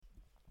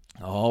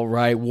All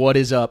right, what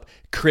is up,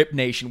 Crypt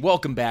Nation?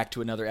 Welcome back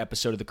to another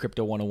episode of the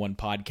Crypto 101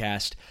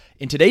 podcast.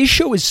 And today's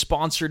show is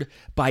sponsored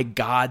by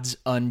Gods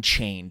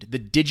Unchained, the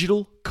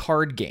digital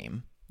card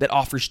game that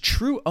offers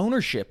true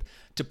ownership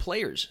to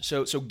players.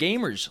 So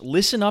gamers,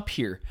 listen up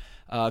here.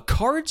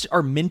 Cards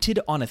are minted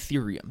on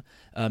Ethereum,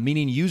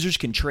 meaning users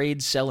can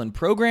trade, sell, and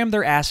program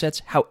their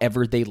assets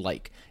however they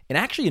like. And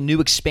actually, a new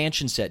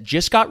expansion set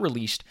just got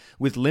released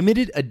with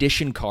limited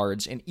edition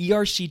cards and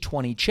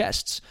ERC-20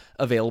 chests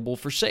available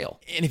for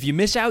sale. And if you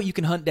miss out, you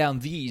can hunt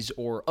down these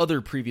or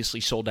other previously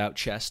sold out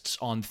chests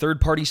on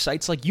third-party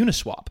sites like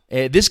Uniswap.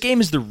 This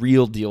game is the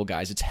real deal,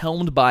 guys. It's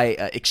helmed by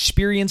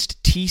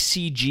experienced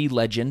TCG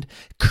legend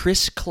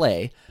Chris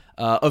Clay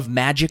of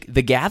Magic: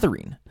 The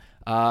Gathering.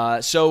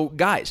 So,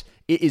 guys,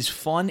 it is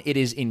fun, it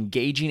is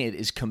engaging, it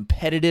is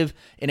competitive,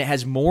 and it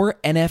has more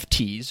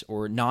NFTs,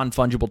 or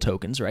non-fungible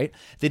tokens, right,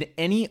 than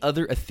any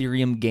other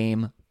Ethereum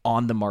game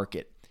on the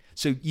market.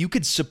 So you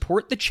could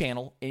support the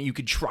channel, and you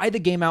could try the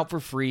game out for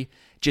free.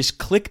 Just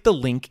click the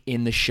link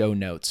in the show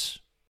notes.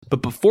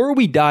 But before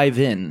we dive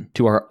in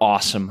to our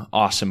awesome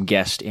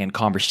guest and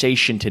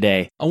conversation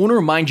today, I want to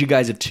remind you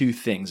guys of two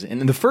things.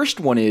 And the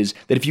first one is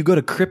that if you go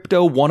to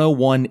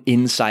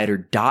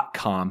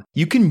crypto101insider.com,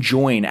 you can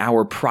join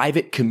our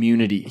private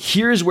community.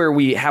 Here's where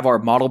we have our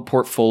model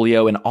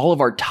portfolio and all of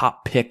our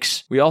top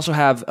picks. We also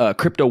have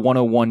Crypto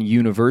 101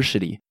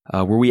 University,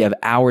 where we have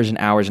hours and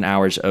hours and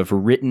hours of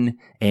written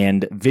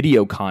and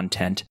video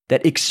content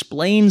that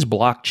explains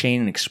blockchain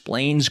and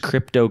explains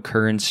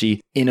cryptocurrency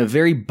in a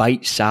very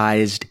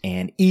bite-sized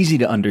and easy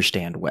to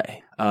understand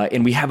way.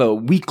 And we have a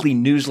weekly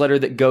newsletter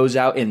that goes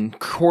out and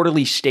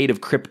quarterly state of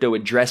crypto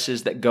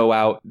addresses that go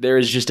out. There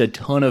is just a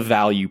ton of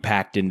value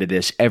packed into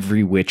this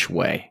every which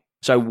way.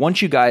 So I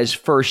want you guys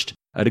first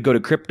to go to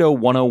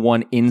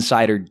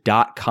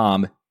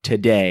crypto101insider.com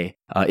today,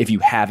 if you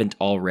haven't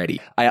already.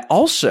 I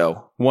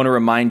also want to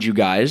remind you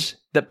guys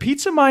that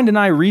Pizza Mind and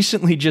I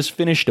recently just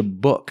finished a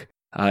book.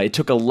 It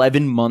took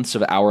 11 months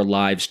of our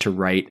lives to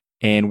write,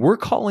 and we're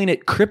calling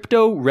it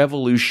Crypto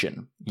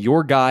Revolution,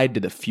 Your Guide to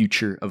the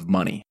Future of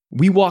Money.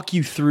 We walk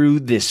you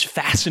through this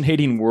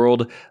fascinating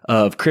world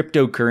of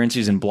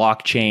cryptocurrencies and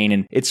blockchain,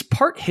 and it's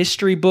part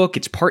history book,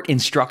 it's part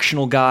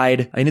instructional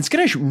guide, and it's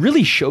going to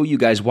really show you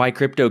guys why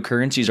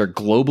cryptocurrencies are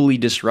globally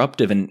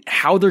disruptive and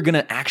how they're going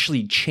to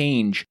actually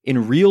change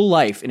in real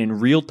life and in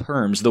real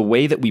terms the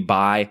way that we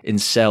buy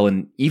and sell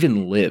and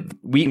even live.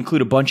 We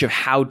include a bunch of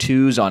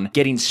how-tos on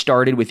getting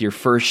started with your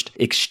first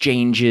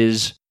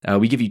exchanges.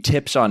 We give you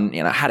tips on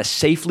how to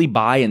safely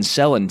buy and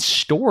sell and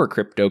store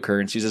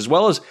cryptocurrencies, as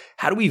well as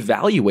how to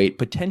evaluate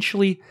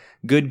potentially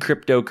good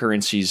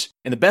cryptocurrencies.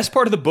 And the best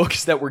part of the book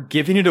is that we're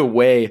giving it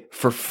away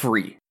for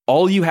free.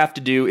 All you have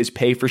to do is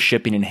pay for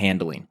shipping and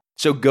handling.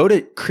 So go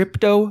to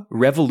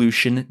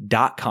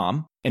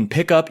cryptorevolution.com and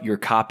pick up your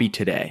copy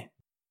today.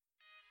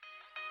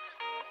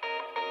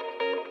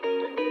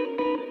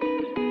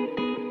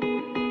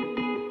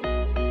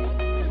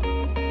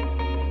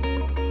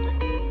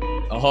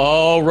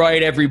 All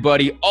right,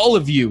 everybody, all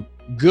of you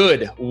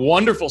good,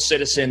 wonderful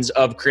citizens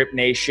of Crypt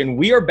Nation,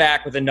 we are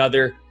back with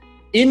another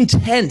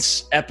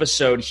intense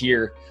episode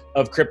here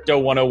of Crypto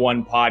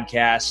 101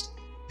 podcast.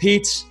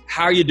 Pete,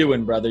 how are you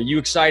doing, brother? You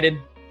excited?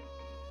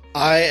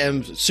 I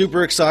am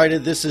super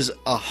excited. This is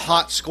a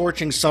hot,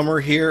 scorching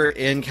summer here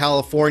in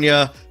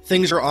California.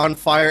 Things are on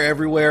fire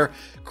everywhere.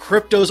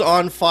 Crypto's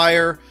on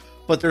fire.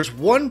 But there's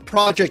one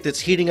project that's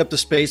heating up the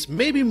space,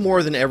 maybe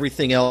more than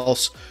everything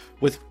else,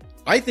 with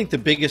I think the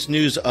biggest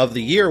news of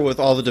the year with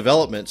all the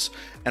developments.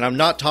 And I'm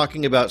not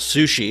talking about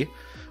sushi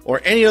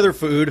or any other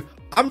food.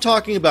 I'm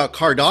talking about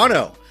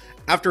Cardano.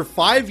 After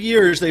 5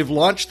 years, they've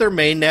launched their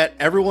mainnet.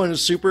 Everyone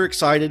is super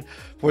excited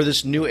for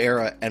this new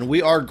era. And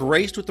we are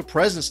graced with the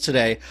presence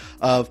today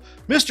of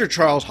Mr.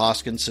 Charles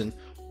Hoskinson.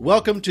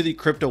 Welcome to the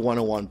Crypto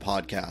 101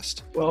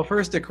 podcast. Well,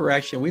 first a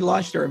correction. We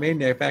launched our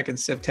mainnet back in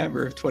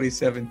September of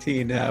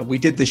 2017. We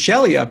did the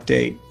Shelley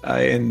update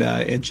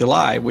in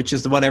July, which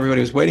is the one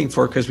everybody was waiting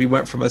for because we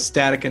went from a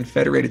static and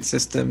federated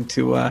system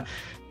to a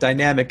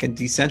dynamic and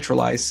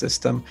decentralized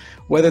system.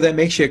 Whether that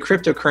makes you a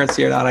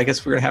cryptocurrency or not, I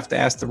guess we're going to have to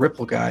ask the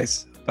Ripple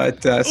guys.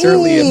 But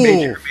certainly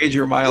a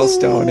major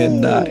milestone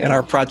in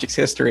our project's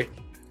history.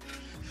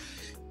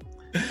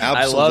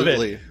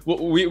 Absolutely. I love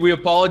it. We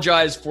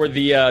apologize for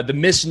the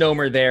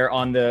misnomer there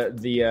on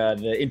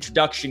the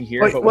introduction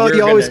here. Well,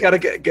 you always got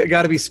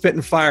to be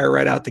spitting fire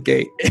right out the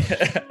gate.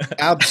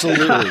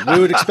 Absolutely. We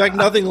would expect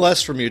nothing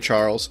less from you,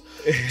 Charles.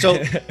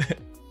 So,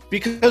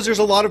 because there's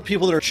a lot of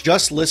people that are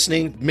just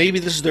listening, maybe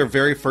this is their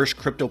very first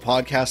crypto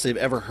podcast they've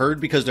ever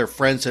heard because their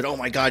friend said, "Oh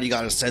my God, you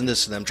got to send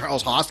this to them.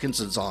 Charles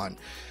Hoskinson's on."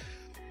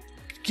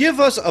 Give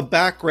us a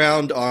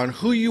background on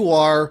who you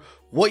are,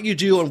 what you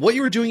do, and what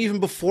you were doing even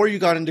before you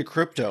got into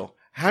crypto.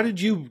 How did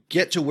you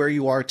get to where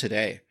you are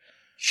today?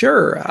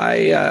 Sure.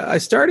 I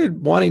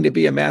started wanting to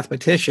be a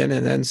mathematician,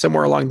 and then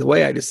somewhere along the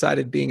way, I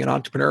decided being an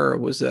entrepreneur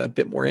was a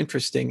bit more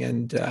interesting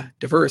and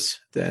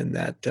diverse than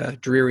that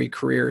dreary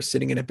career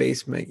sitting in a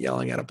basement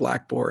yelling at a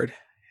blackboard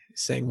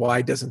saying,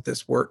 "Why doesn't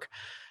this work?"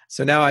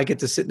 So now I get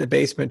to sit in the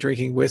basement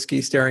drinking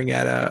whiskey, staring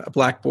at a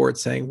blackboard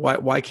saying,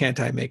 why can't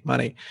I make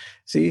money?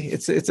 See,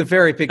 it's a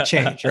very big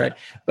change, right?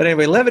 But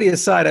anyway, levity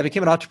aside, I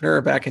became an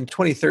entrepreneur back in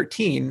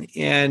 2013.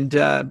 And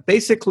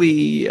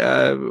basically,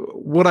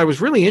 what I was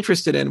really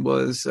interested in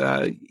was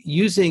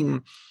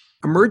using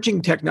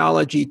emerging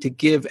technology to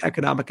give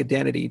economic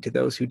identity to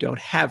those who don't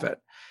have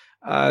it.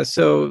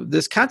 So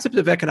this concept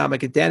of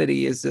economic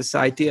identity is this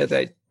idea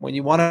that when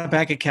you want a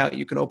bank account,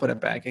 you can open a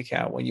bank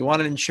account. When you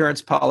want an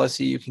insurance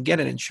policy, you can get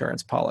an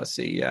insurance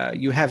policy.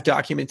 You have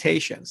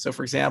documentation. So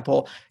for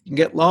example, you can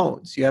get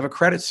loans. You have a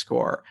credit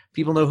score.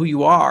 People know who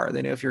you are.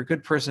 They know if you're a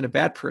good person, a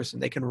bad person.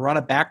 They can run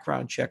a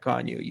background check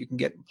on you. You can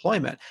get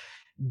employment.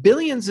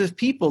 Billions of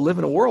people live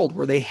in a world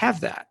where they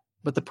have that.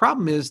 But the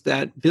problem is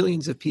that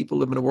billions of people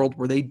live in a world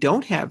where they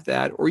don't have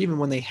that, or even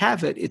when they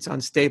have it, it's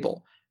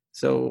unstable.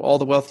 So all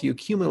the wealth you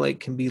accumulate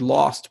can be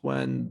lost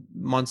when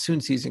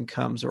monsoon season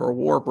comes or a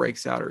war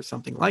breaks out or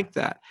something like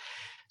that.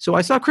 So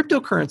I saw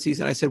cryptocurrencies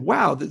and I said,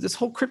 wow, this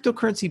whole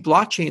cryptocurrency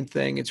blockchain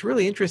thing, it's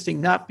really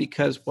interesting, not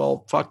because,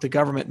 well, fuck the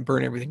government and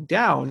burn everything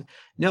down.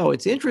 No,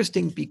 it's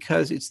interesting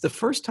because it's the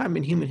first time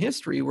in human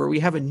history where we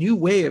have a new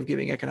way of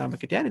giving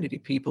economic identity to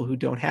people who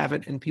don't have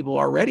it and people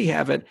already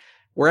have it,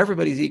 where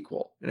everybody's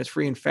equal and it's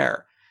free and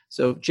fair.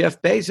 So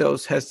Jeff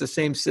Bezos has the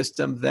same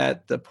system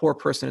that the poor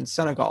person in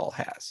Senegal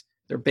has.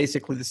 They're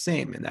basically the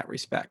same in that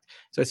respect.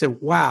 So I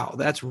said, wow,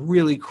 that's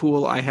really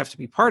cool. I have to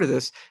be part of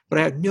this, but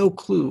I had no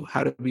clue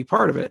how to be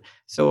part of it.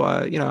 So,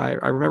 I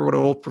remember what an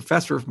old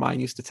professor of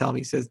mine used to tell me.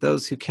 He says,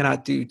 those who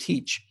cannot do,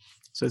 teach.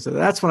 So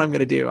that's what I'm going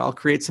to do. I'll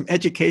create some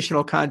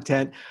educational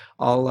content.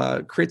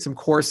 I'll create some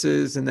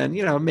courses, and then,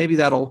 maybe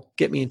that'll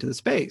get me into the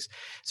space.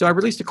 So I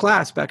released a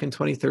class back in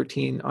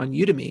 2013 on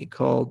Udemy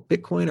called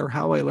Bitcoin or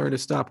How I Learned to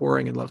Stop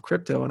Worrying and Love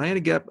Crypto. And I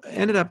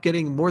ended up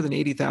getting more than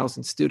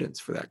 80,000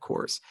 students for that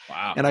course.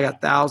 Wow. And I got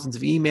thousands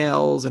of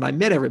emails, and I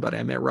met everybody.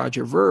 I met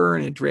Roger Ver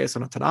and Andreas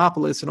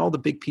Antonopoulos and all the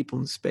big people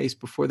in the space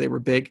before they were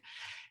big.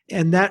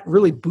 And that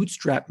really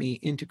bootstrapped me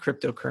into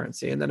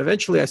cryptocurrency. And then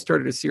eventually I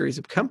started a series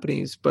of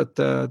companies, but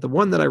the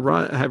one that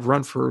I have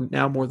run for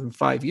now more than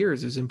 5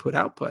 years is Input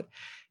Output.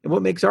 And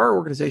what makes our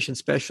organization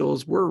special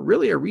is we're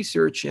really a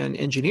research and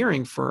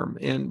engineering firm.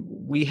 And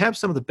we have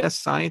some of the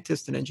best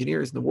scientists and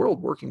engineers in the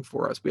world working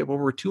for us. We have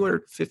over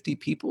 250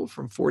 people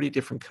from 40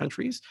 different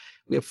countries.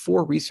 We have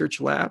 4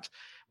 research labs.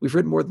 We've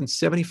written more than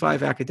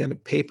 75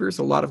 academic papers.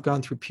 A lot have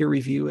gone through peer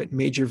review at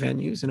major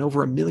venues, and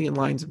over 1 million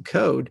lines of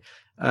code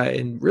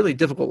in really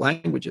difficult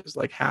languages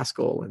like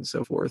Haskell and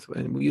so forth.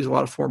 And we use a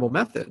lot of formal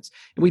methods.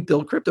 And we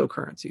build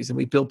cryptocurrencies and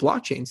we build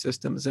blockchain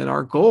systems. And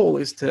our goal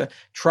is to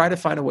try to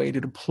find a way to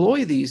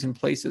deploy these in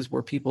places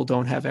where people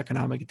don't have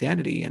economic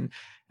identity and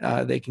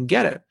they can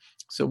get it.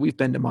 So we've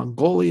been to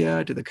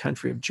Mongolia, to the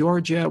country of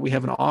Georgia. We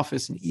have an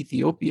office in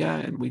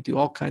Ethiopia, and we do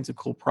all kinds of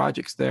cool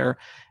projects there.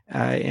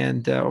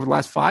 And over the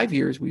last 5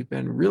 years, we've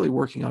been really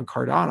working on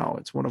Cardano.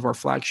 It's one of our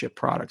flagship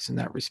products in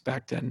that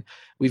respect. And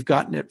we've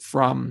gotten it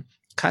from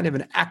kind of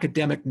an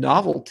academic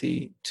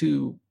novelty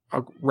to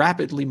a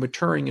rapidly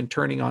maturing and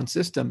turning on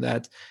system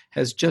that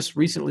has just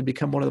recently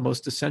become one of the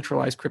most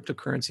decentralized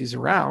cryptocurrencies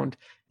around.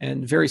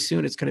 And very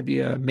soon it's going to be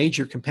a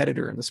major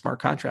competitor in the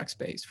smart contract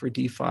space for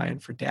DeFi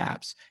and for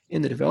dApps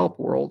in the developed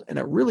world, and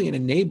really an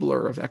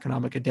enabler of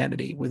economic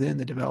identity within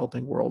the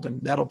developing world. And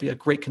that'll be a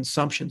great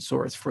consumption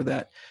source for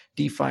that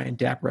DeFi and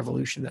dApp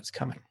revolution that's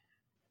coming.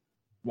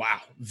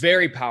 Wow.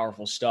 Very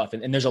powerful stuff.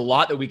 And there's a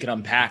lot that we can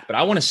unpack, but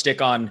I want to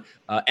stick on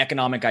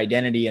economic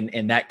identity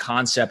and that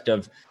concept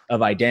of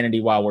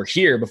identity while we're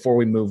here before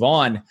we move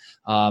on.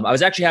 I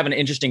was actually having an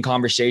interesting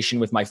conversation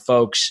with my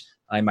folks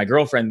and my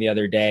girlfriend the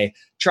other day,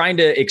 trying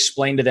to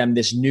explain to them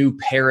this new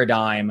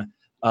paradigm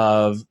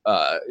of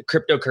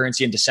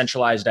cryptocurrency and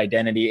decentralized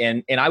identity.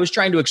 And I was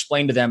trying to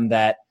explain to them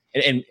that,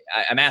 and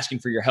I'm asking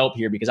for your help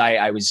here because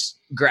I was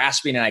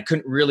grasping and I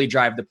couldn't really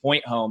drive the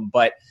point home,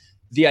 but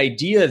the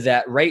idea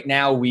that right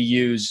now we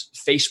use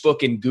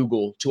Facebook and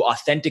Google to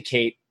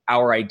authenticate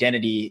our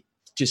identity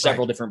to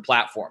several different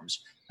platforms.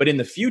 But in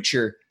the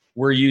future,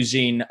 we're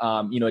using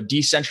a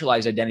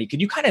decentralized identity. Could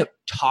you kind of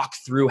talk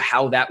through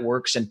how that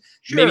works and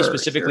maybe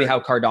specifically how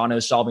Cardano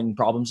is solving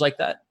problems like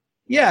that?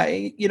 Yeah,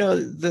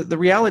 the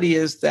reality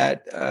is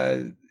that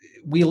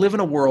we live in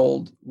a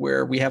world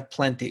where we have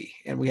plenty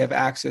and we have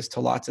access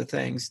to lots of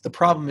things. The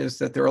problem is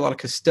that there are a lot of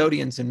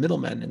custodians and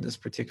middlemen in this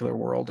particular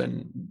world,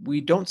 and we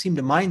don't seem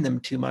to mind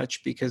them too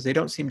much because they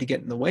don't seem to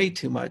get in the way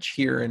too much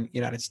here in the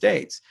United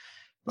States.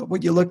 But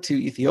when you look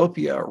to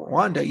Ethiopia or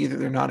Rwanda, either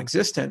they're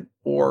non-existent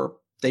or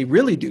they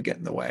really do get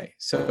in the way.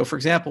 So for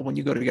example, when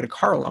you go to get a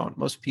car loan,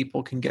 most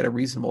people can get a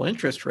reasonable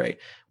interest rate.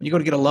 When you go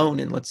to get a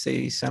loan in, let's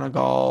say,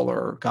 Senegal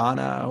or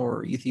Ghana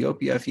or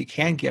Ethiopia, if you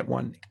can get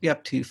one, it can be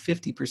up to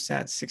 50%,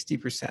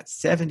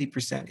 60%,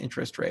 70%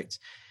 interest rates.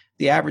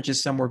 The average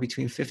is somewhere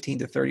between 15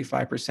 to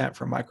 35%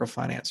 for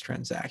microfinance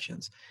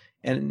transactions.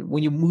 And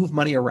when you move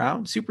money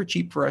around, super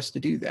cheap for us to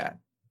do that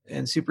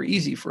and super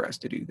easy for us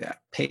to do that.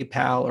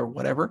 PayPal or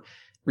whatever.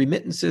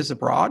 Remittances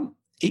abroad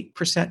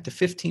 8% to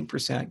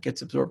 15%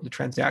 gets absorbed in the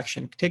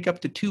transaction. It can take up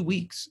to 2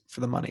 weeks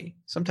for the money,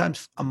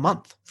 sometimes a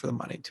month for the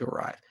money to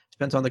arrive.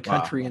 Depends on the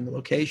country and the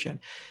location.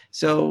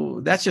 So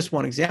that's just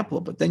one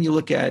example. But then you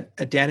look at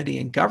identity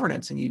and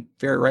governance, and you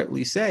very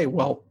rightly say,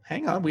 well,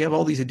 hang on, we have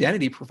all these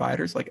identity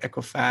providers like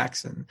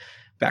Equifax and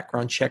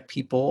background check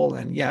people.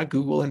 And yeah,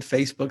 Google and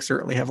Facebook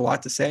certainly have a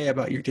lot to say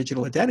about your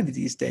digital identity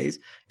these days,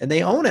 and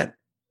they own it.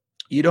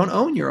 You don't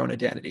own your own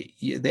identity.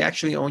 They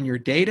actually own your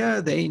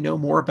data. They know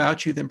more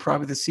about you than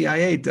probably the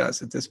CIA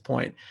does at this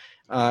point.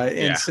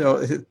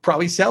 So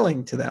probably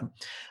selling to them.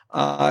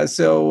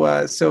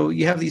 So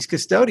you have these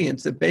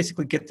custodians that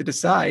basically get to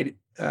decide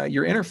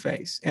your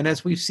interface. And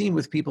as we've seen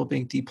with people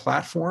being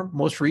deplatformed,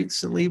 most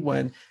recently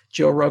when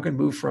Joe Rogan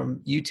moved from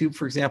YouTube,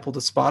 for example, to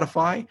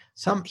Spotify,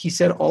 he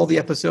said all the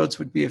episodes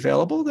would be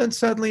available. Then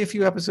suddenly a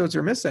few episodes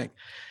are missing.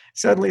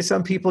 Suddenly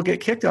some people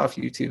get kicked off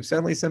YouTube.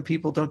 Suddenly some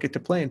people don't get to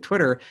play on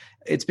Twitter.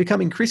 It's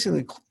becoming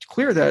increasingly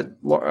clear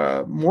that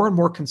more and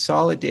more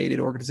consolidated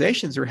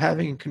organizations are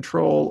having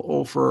control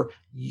over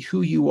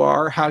who you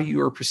are, how you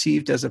are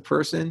perceived as a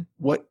person,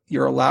 what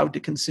you're allowed to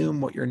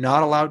consume, what you're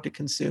not allowed to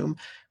consume,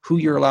 who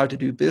you're allowed to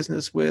do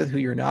business with, who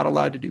you're not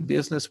allowed to do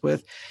business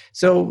with.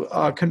 So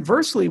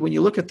conversely, when you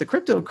look at the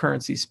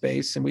cryptocurrency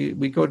space, and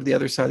we go to the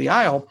other side of the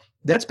aisle,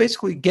 that's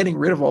basically getting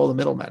rid of all the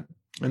middlemen.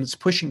 And it's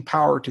pushing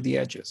power to the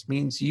edges.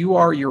 Means you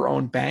are your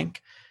own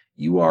bank.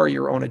 You are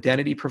your own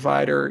identity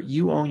provider.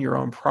 You own your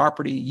own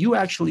property. You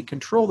actually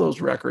control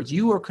those records.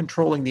 You are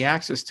controlling the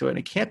access to it, and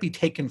it can't be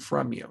taken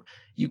from you.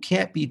 You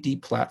can't be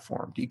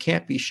deplatformed. You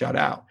can't be shut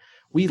out.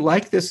 We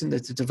like this in the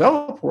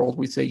developed world.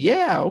 We say,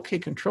 yeah, okay,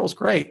 control's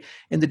great.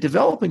 In the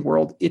developing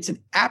world, it's an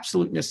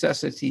absolute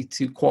necessity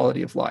to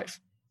quality of life,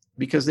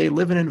 because they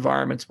live in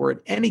environments where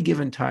at any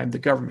given time the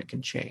government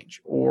can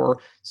change or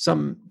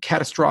some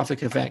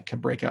catastrophic event can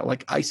break out,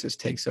 like ISIS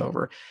takes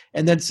over.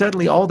 And then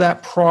suddenly all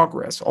that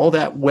progress, all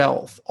that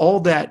wealth, all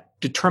that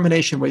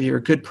determination whether you're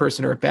a good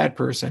person or a bad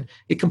person,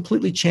 it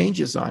completely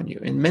changes on you.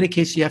 In many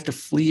cases, you have to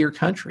flee your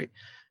country.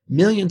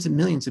 Millions and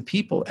millions of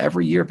people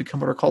every year become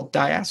what are called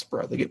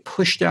diaspora. They get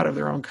pushed out of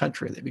their own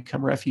country. They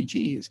become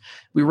refugees.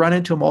 We run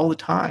into them all the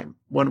time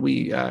when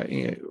we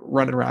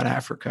run around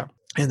Africa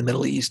and the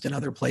Middle East and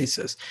other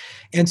places.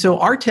 And so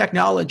our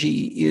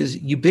technology is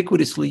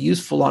ubiquitously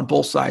useful on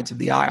both sides of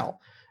the aisle.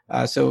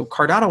 So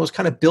Cardano was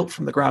kind of built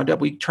from the ground up.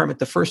 We term it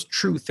the first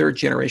true third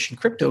generation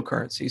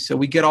cryptocurrency. So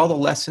we get all the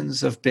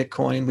lessons of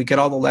Bitcoin, we get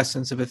all the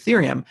lessons of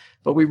Ethereum,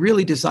 but we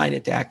really design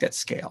it to act at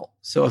scale.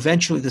 So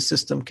eventually the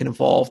system can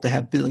evolve to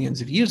have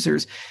billions of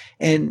users.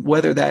 And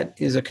whether that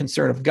is a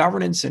concern of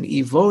governance and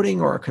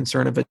e-voting, or a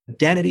concern of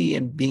identity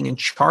and being in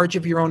charge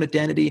of your own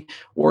identity,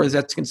 or is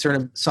that concern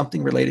of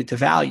something related to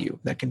value,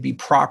 that can be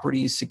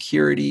properties,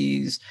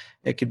 securities,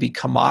 it could be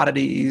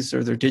commodities,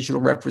 or their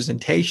digital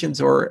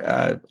representations, or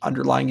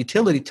underlying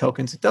utility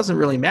tokens. It doesn't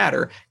really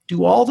matter.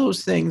 Do all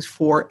those things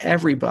for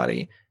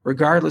everybody,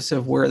 regardless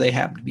of where they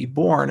happen to be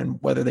born and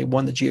whether they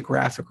won the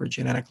geographic or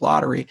genetic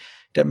lottery.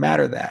 Doesn't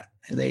matter that.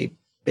 And they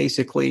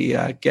basically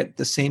get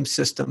the same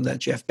system that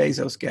Jeff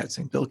Bezos gets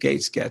and Bill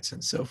Gates gets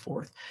and so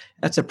forth.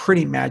 That's a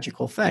pretty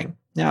magical thing.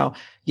 Now,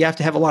 you have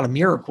to have a lot of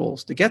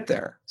miracles to get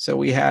there. So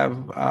we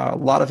have a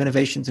lot of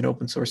innovations in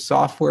open source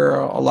software,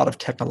 a lot of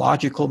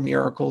technological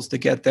miracles to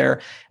get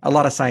there, a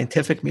lot of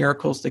scientific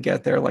miracles to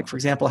get there. Like, for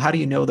example, how do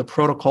you know the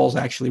protocols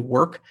actually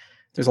work?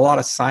 There's a lot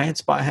of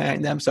science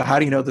behind them. So how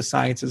do you know the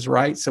science is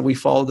right? So we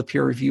followed the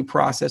peer review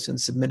process and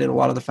submitted a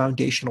lot of the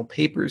foundational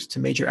papers to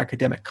major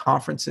academic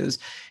conferences,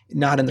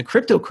 not in the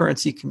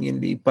cryptocurrency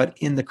community, but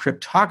in the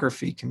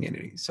cryptography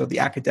community. So the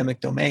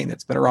academic domain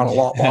that's been around a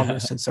lot longer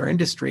since our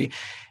industry.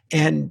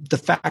 And the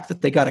fact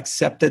that they got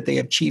accepted, they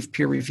achieved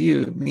peer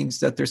review, means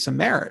that there's some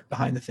merit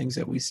behind the things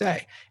that we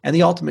say. And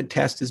the ultimate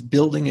test is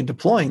building and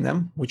deploying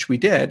them, which we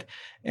did.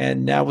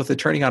 And now with the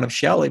turning on of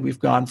Shelley, we've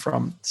gone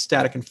from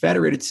static and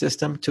federated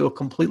system to a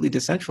completely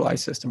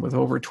decentralized system with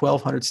over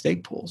 1,200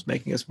 stake pools,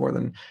 making us more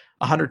than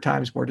 100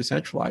 times more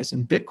decentralized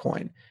in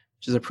Bitcoin,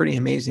 which is a pretty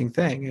amazing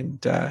thing.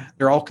 And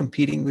they're all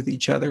competing with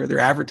each other. They're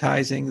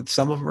advertising.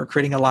 Some of them are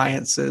creating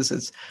alliances.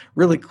 It's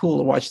really cool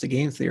to watch the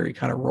game theory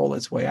kind of roll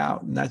its way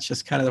out. And that's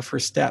just kind of the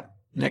first step.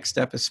 Next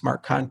step is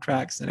smart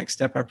contracts. The next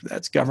step after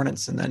that's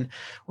governance. And then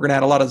we're going to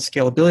add a lot of the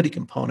scalability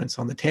components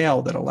on the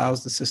tail that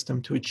allows the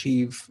system to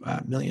achieve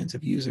millions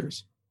of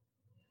users.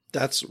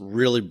 That's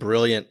really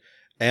brilliant.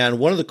 And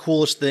one of the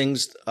coolest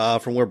things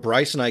from where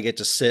Bryce and I get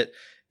to sit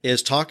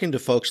is talking to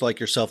folks like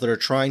yourself that are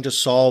trying to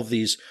solve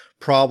these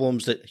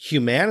problems that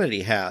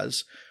humanity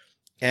has.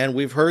 And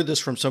we've heard this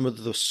from some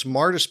of the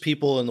smartest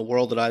people in the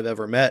world that I've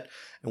ever met.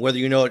 And whether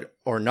you know it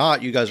or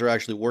not, you guys are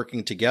actually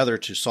working together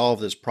to solve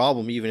this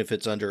problem, even if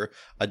it's under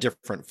a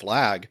different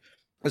flag.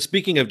 And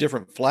speaking of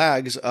different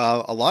flags,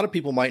 a lot of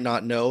people might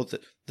not know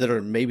that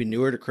are maybe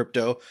newer to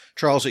crypto,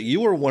 Charles, that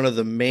you were one of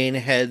the main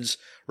heads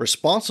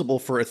responsible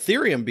for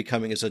Ethereum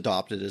becoming as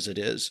adopted as it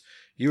is.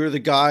 You were the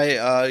guy,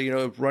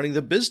 running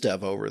the biz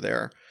dev over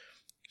there.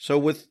 So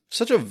with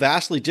such a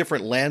vastly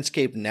different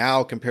landscape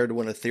now compared to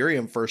when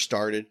Ethereum first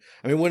started,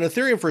 I mean, when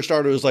Ethereum first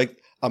started, it was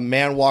like a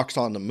man walks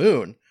on the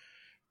moon.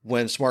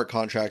 when smart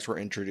contracts were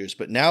introduced.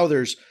 But now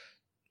there's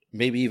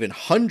maybe even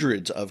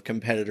hundreds of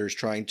competitors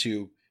trying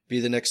to be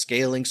the next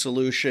scaling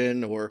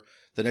solution or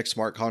the next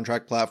smart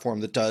contract platform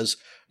that does,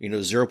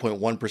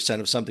 0.1%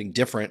 of something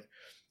different.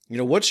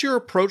 What's your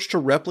approach to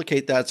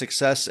replicate that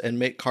success and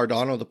make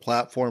Cardano the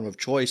platform of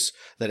choice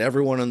that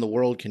everyone in the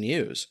world can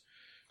use?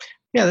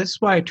 Yeah,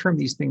 that's why I term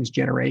these things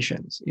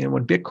generations.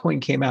 When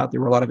Bitcoin came out, there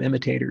were a lot of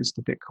imitators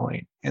to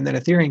Bitcoin. And then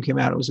Ethereum came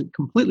out. It was a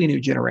completely new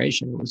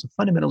generation. It was a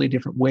fundamentally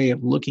different way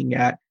of looking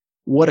at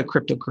what a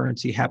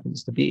cryptocurrency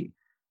happens to be.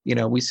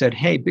 We said,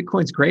 hey,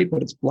 Bitcoin's great,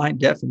 but it's blind,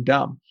 deaf, and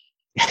dumb.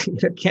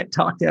 It can't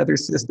talk to other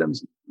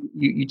systems.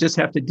 You just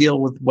have to deal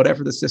with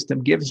whatever the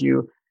system gives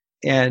you.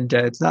 And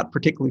it's not a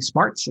particularly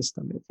smart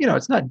system.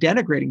 It's not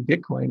denigrating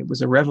Bitcoin. It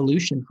was a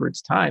revolution for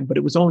its time, but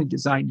it was only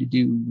designed to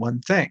do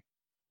one thing.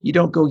 You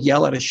don't go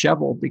yell at a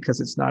shovel because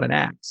it's not an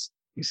axe.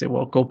 You say,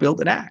 well, go build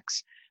an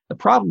axe. The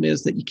problem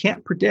is that you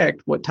can't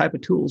predict what type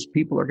of tools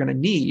people are going to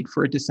need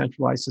for a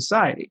decentralized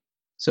society.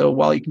 So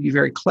while you can be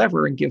very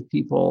clever and give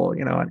people,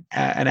 an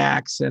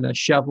axe and a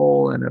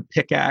shovel and a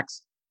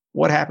pickaxe,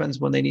 what happens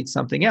when they need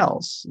something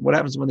else? What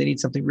happens when they need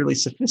something really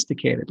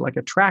sophisticated, like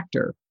a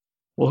tractor?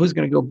 Well, who's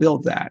going to go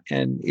build that?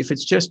 And if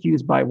it's just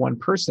used by one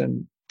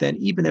person, then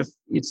even if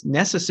it's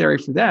necessary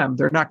for them,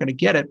 they're not going to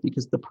get it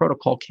because the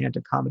protocol can't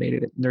accommodate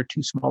it and they're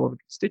too small of a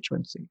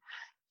constituency.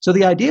 So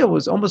the idea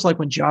was almost like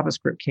when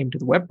JavaScript came to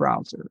the web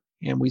browser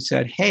and we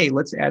said, hey,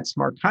 let's add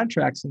smart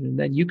contracts in, and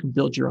then you can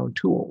build your own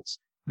tools.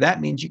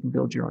 That means you can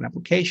build your own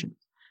applications.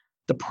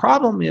 The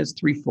problem is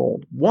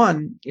threefold.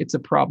 One, it's a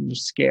problem of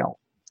scale.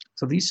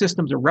 So these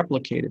systems are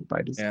replicated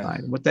by design.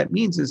 Yeah. What that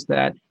means is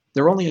that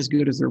they're only as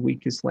good as their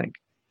weakest link.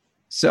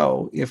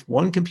 So if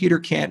one computer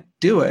can't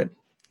do it,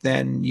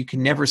 then you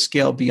can never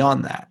scale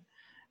beyond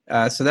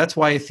that. So that's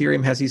why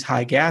Ethereum has these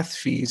high gas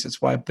fees.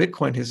 It's why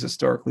Bitcoin has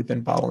historically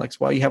been bottlenecks,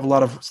 why you have a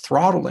lot of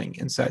throttling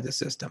inside the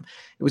system.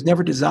 It was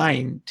never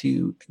designed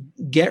to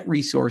get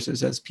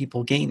resources as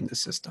people gain the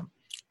system,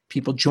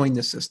 people join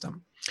the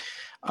system.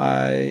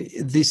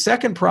 The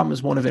second problem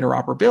is one of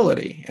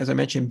interoperability. As I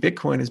mentioned,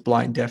 Bitcoin is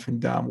blind, deaf,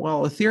 and dumb.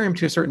 Well, Ethereum,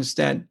 to a certain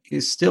extent,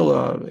 is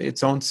still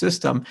its own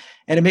system,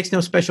 and it makes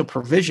no special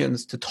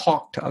provisions to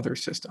talk to other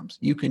systems.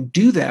 You can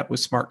do that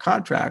with smart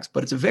contracts,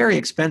 but it's a very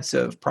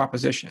expensive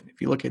proposition. If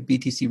you look at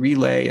BTC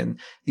Relay and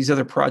these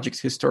other projects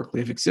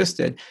historically have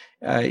existed,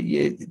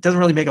 it doesn't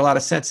really make a lot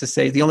of sense to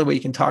say the only way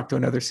you can talk to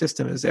another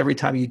system is every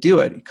time you do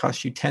it, it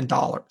costs you $10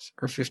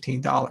 or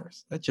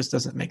 $15. That just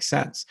doesn't make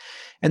sense.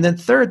 And then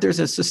third, there's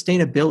a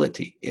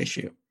sustainability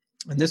issue.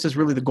 And this is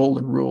really the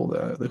golden rule,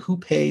 the who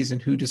pays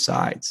and who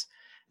decides.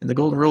 And the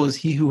golden rule is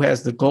he who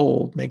has the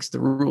gold makes the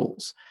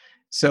rules.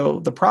 So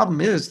the problem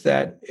is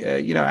that,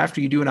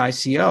 after you do an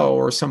ICO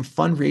or some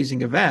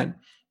fundraising event,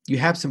 you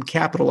have some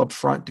capital up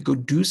front to go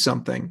do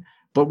something.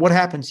 But what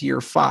happens year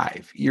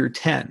 5, year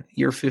 10,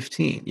 year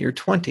 15, year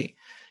 20?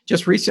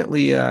 Just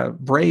recently,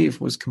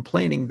 Brave was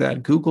complaining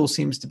that Google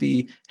seems to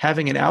be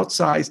having an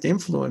outsized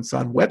influence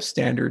on web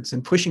standards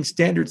and pushing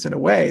standards in a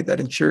way that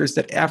ensures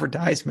that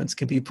advertisements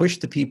can be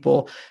pushed to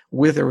people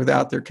with or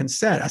without their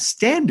consent. A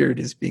standard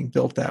is being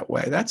built that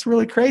way. That's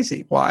really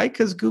crazy. Why?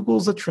 Because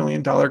Google's a $1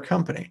 trillion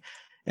company.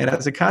 And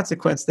as a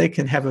consequence, they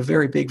can have a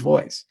very big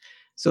voice.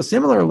 So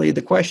similarly,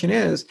 the question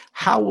is,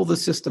 how will the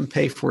system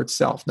pay for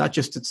itself? Not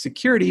just its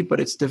security, but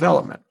its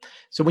development.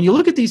 So when you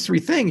look at these three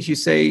things, you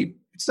say,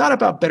 it's not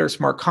about better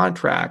smart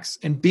contracts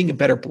and being a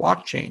better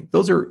blockchain.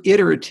 Those are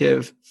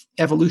iterative,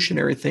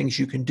 evolutionary things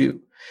you can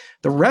do.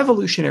 The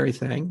revolutionary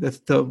thing,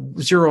 the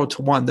 0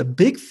 to 1, the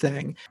big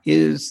thing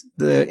is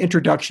the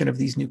introduction of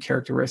these new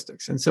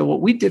characteristics. And so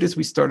what we did is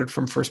we started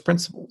from first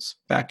principles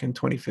back in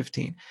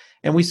 2015.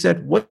 And we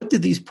said, what do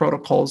these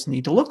protocols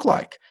need to look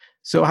like?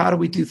 So how do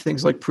we do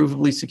things like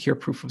provably secure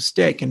proof of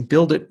stake and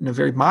build it in a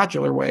very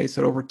modular way so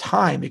that over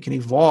time it can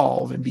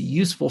evolve and be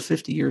useful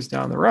 50 years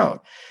down the road?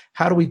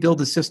 How do we build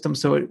a system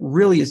so it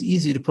really is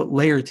easy to put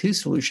layer 2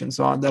 solutions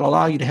on that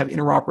allow you to have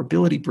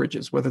interoperability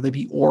bridges, whether they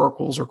be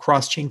oracles or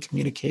cross-chain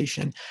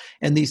communication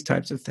and these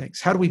types of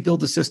things? How do we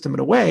build a system in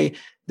a way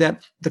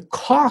that the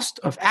cost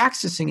of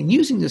accessing and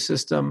using the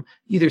system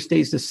either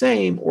stays the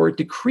same or it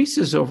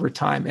decreases over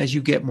time as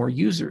you get more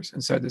users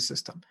inside the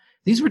system?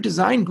 These were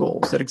design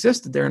goals that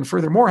existed there. And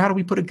furthermore, how do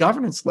we put a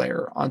governance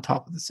layer on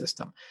top of the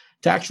system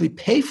to actually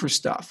pay for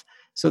stuff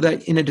so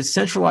that in a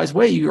decentralized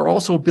way, you're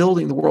also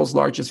building the world's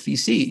largest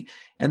VC,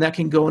 and that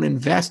can go and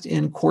invest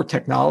in core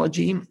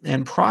technology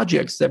and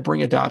projects that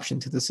bring adoption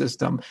to the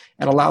system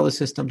and allow the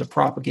system to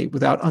propagate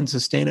without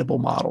unsustainable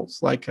models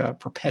like a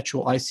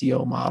perpetual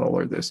ICO model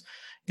or this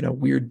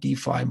weird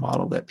DeFi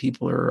model that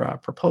people are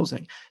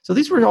proposing. So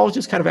these were all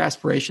just kind of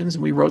aspirations,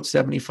 and we wrote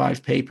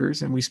 75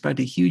 papers, and we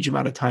spent a huge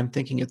amount of time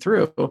thinking it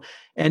through.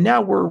 And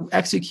now we're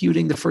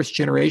executing the first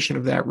generation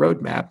of that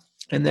roadmap,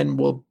 and then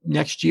we'll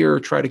next year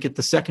try to get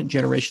the second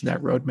generation of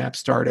that roadmap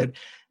started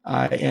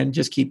and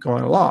just keep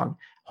going along.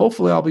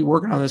 Hopefully, I'll be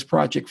working on this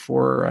project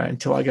for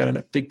until I got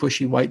a big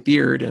bushy white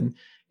beard and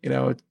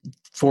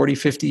 40,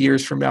 50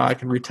 years from now, I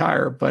can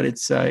retire, but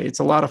it's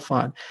a lot of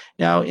fun.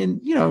 Now,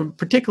 in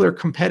particular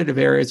competitive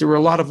areas, there were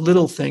a lot of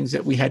little things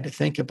that we had to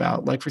think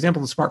about. Like, for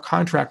example, the smart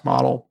contract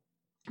model,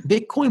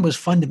 Bitcoin was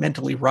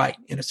fundamentally right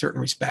in a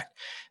certain respect.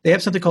 They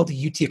have something called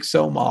the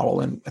UTXO model,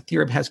 and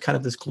Ethereum has kind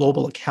of this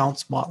global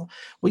accounts model.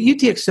 Well,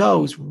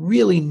 UTXO is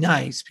really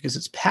nice because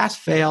it's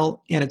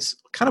pass-fail and it's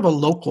kind of a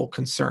local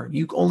concern.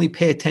 You only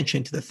pay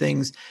attention to the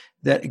things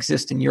that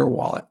exist in your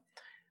wallet.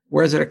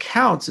 Whereas at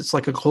accounts, it's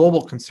like a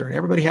global concern.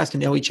 Everybody has to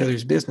know each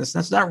other's business.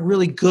 That's not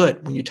really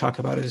good when you talk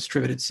about a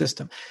distributed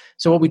system.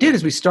 So what we did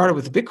is we started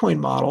with the Bitcoin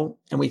model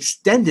and we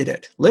extended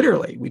it,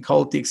 literally. We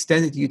call it the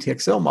extended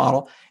UTXO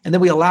model. And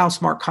then we allow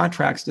smart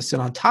contracts to sit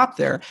on top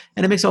there.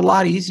 And it makes it a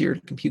lot easier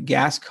to compute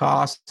gas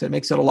costs. It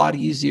makes it a lot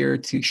easier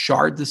to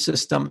shard the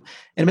system.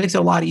 And it makes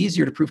it a lot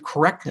easier to prove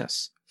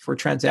correctness for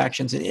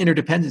transactions and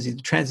interdependencies,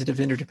 the transitive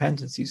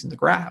interdependencies in the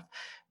graph.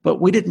 But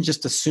we didn't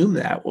just assume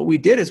that. What we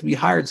did is we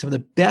hired some of the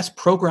best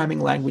programming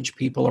language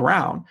people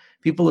around.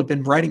 People who have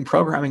been writing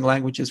programming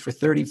languages for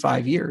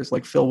 35 years,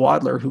 like Phil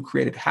Wadler, who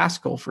created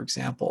Haskell, for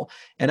example,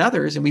 and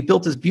others. And we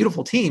built this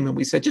beautiful team. And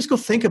we said, just go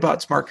think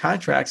about smart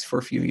contracts for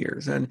a few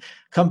years and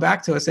come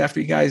back to us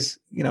after you guys,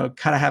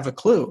 kind of have a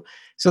clue.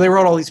 So they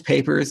wrote all these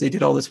papers. They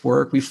did all this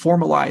work. We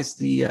formalized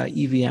the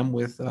EVM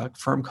with a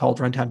firm called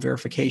Runtime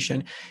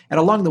Verification. And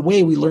along the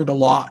way, we learned a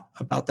lot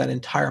about that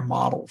entire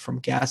model, from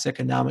gas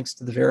economics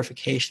to the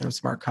verification of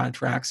smart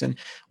contracts. And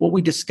what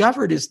we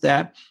discovered is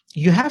that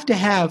you have to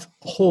have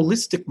a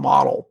holistic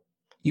model.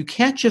 You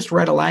can't just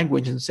write a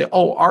language and say,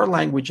 oh, our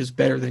language is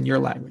better than your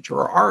language,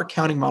 or our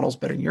accounting model is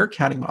better than your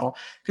accounting model,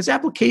 because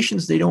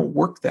applications, they don't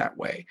work that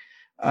way.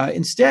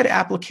 Instead,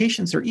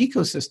 applications are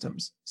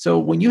ecosystems. So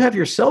when you have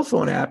your cell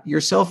phone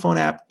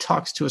app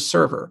talks to a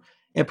server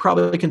and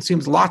probably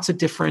consumes lots of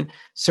different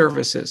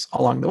services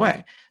along the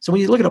way. So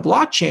when you look at a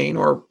blockchain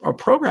or a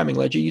programming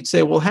ledger, you'd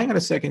say, well, hang on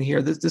a second here.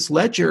 This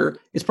ledger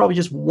is probably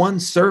just one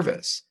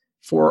service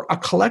for a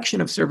collection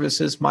of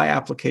services my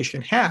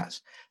application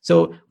has.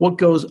 So what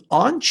goes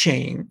on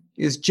chain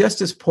is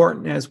just as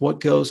important as what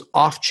goes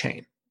off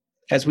chain,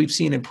 as we've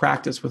seen in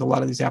practice with a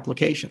lot of these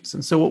applications.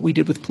 And so what we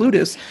did with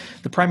Plutus,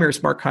 the primary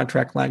smart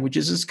contract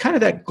languages, is kind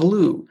of that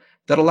glue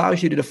that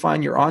allows you to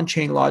define your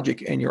on-chain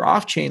logic and your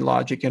off-chain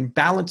logic and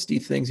balance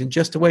these things in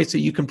just a way so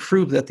you can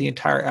prove that the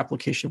entire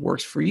application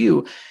works for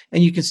you,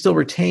 and you can still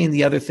retain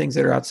the other things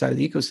that are outside of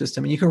the ecosystem.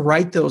 And you can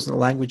write those in the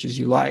languages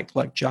you like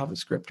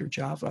JavaScript or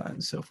Java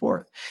and so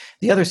forth.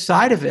 The other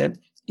side of it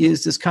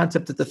is this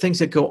concept that the things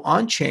that go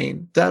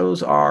on-chain,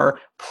 those are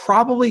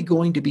probably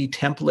going to be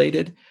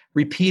templated,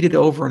 repeated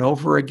over and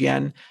over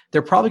again.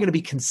 They're probably going to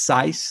be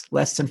concise,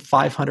 less than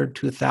 500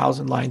 to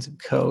 1,000 lines of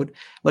code.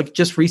 Like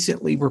just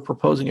recently, we're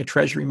proposing a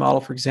treasury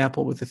model, for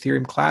example, with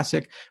Ethereum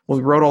Classic. When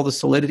we wrote all the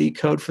Solidity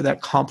code for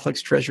that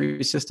complex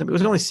treasury system, it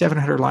was only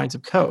 700 lines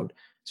of code.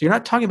 So you're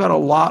not talking about a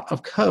lot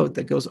of code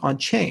that goes on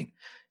chain.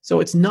 So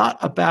it's not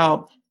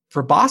about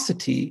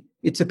verbosity.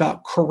 It's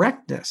about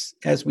correctness,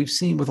 as we've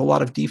seen with a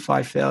lot of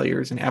DeFi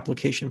failures and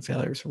application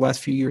failures for the last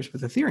few years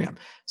with Ethereum.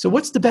 So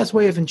what's the best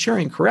way of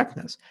ensuring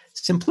correctness?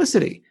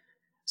 Simplicity.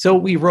 So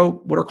we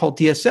wrote what are called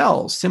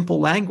DSLs, simple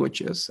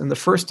languages, and the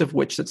first of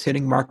which that's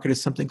hitting market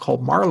is something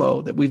called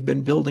Marlowe that we've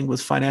been building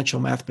with financial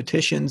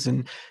mathematicians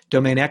and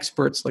domain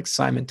experts like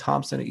Simon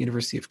Thompson at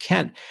University of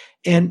Kent.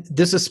 And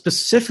this is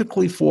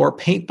specifically for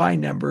paint by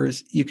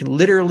numbers. You can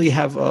literally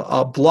have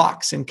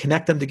blocks and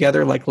connect them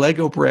together like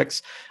Lego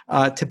bricks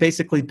to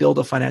basically build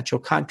a financial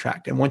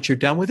contract. And once you're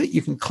done with it,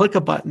 you can click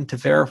a button to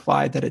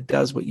verify that it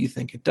does what you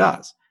think it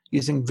does,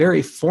 using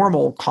very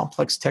formal,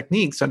 complex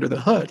techniques under the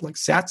hood, like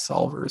SAT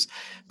solvers.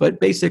 But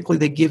basically,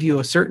 they give you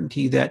a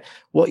certainty that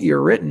what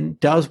you're written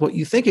does what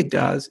you think it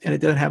does, and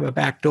it doesn't have a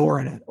backdoor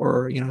in it,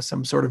 or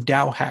some sort of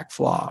DAO hack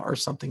flaw or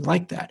something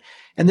like that.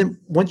 And then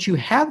once you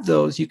have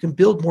those, you can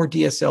build more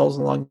DSLs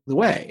along the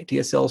way.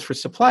 DSLs for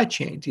supply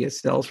chain,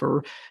 DSLs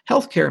for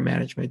healthcare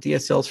management,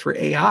 DSLs for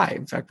AI.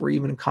 In fact, we're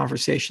even in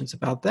conversations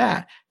about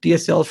that.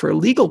 DSLs for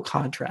legal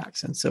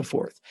contracts and so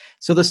forth.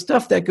 So the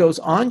stuff that goes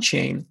on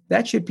chain,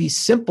 that should be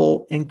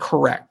simple and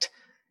correct.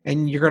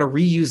 And you're going to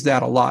reuse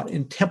that a lot.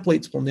 And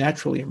templates will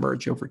naturally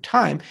emerge over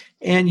time.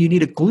 And you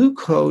need a glue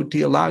code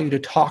to allow you to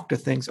talk to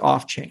things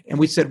off chain. And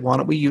we said, why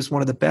don't we use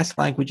one of the best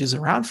languages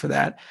around for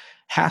that,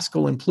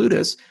 Haskell and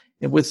Plutus?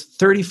 And with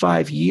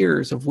 35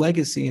 years of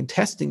legacy and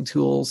testing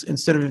tools,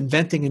 instead of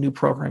inventing a new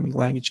programming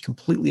language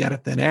completely out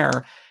of thin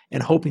air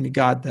and hoping to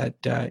God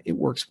that it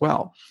works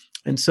well.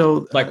 And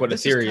so, like what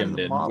Ethereum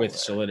did with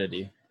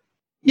Solidity.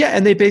 Yeah,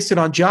 and they based it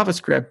on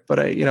JavaScript, but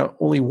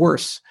only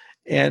worse.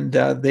 And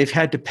they've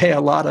had to pay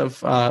a lot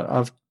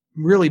of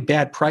really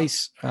bad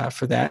price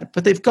for that.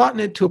 But they've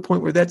gotten it to a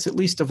point where that's at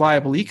least a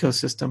viable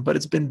ecosystem. But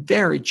it's been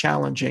very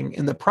challenging.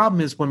 And the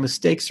problem is when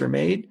mistakes are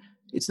made,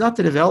 it's not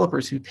the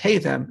developers who pay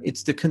them,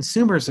 it's the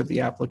consumers of the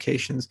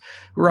applications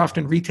who are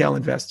often retail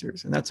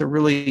investors. And that's a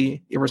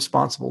really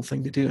irresponsible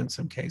thing to do in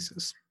some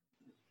cases.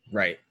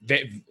 Right.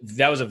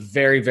 That was a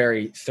very,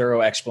 very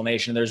thorough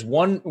explanation. There's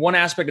one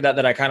aspect of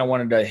that I kind of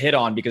wanted to hit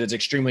on because it's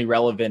extremely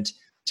relevant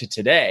to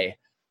today.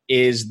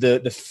 is the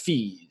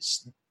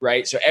fees,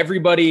 right? So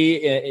everybody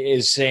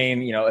is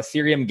saying,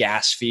 Ethereum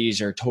gas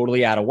fees are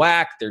totally out of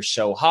whack. They're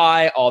so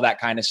high, all that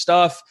kind of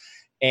stuff.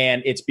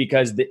 And it's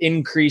because the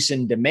increase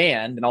in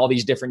demand and all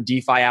these different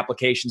DeFi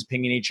applications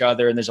pinging each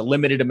other, and there's a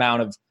limited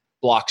amount of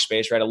block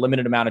space, right? A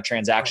limited amount of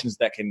transactions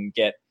that can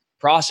get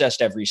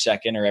processed every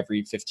second or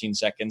every 15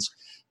 seconds.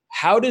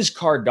 How does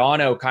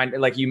Cardano kind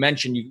of, like you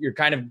mentioned, you're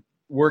kind of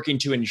working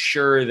to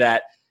ensure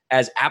that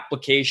as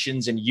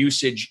applications and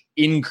usage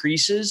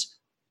increases,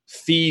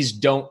 fees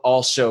don't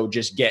also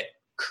just get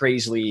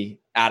crazily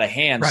out of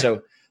hand. Right.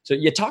 So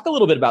you talk a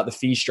little bit about the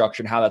fee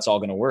structure and how that's all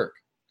going to work.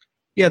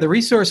 Yeah, the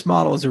resource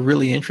model is a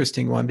really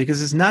interesting one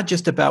because it's not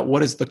just about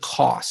what is the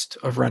cost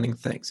of running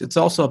things. It's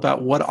also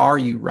about what are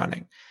you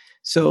running.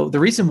 So the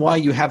reason why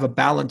you have a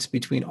balance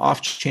between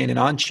off-chain and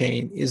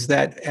on-chain is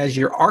that as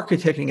you're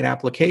architecting an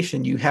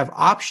application, you have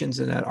options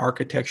in that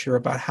architecture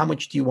about how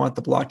much do you want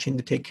the blockchain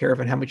to take care of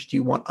and how much do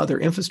you want other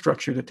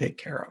infrastructure to take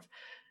care of.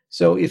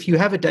 So if you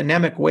have a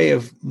dynamic way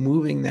of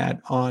moving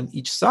that on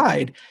each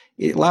side,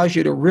 it allows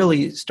you to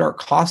really start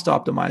cost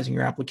optimizing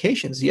your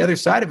applications. The other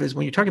side of it is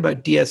when you're talking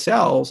about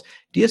DSLs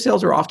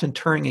are often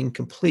Turing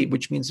incomplete,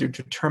 which means they're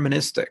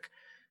deterministic.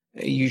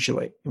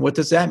 Usually. And what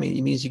does that mean?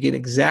 It means you get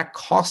exact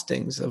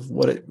costings of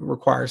what it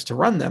requires to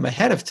run them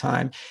ahead of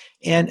time.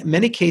 And in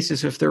many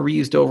cases, if they're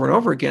reused over and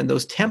over again,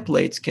 those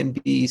templates can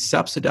be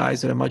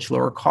subsidized at a much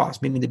lower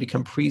cost, meaning they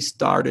become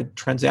pre-started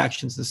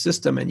transactions in the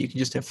system and you can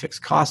just have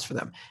fixed costs for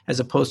them as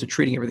opposed to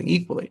treating everything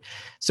equally.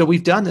 So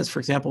we've done this, for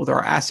example, with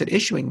our asset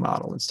issuing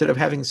model. Instead of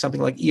having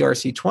something like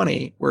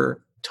ERC20, where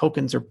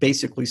tokens are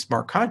basically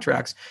smart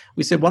contracts,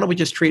 we said, why don't we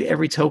just treat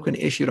every token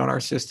issued on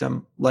our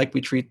system like we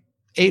treat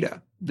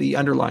ADA, the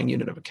underlying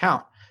unit of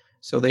account.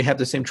 So they have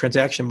the same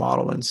transaction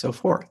model and so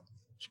forth.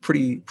 It's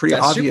pretty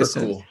That's obvious.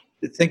 Super cool.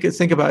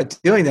 Think about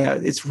doing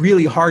that. It's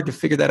really hard to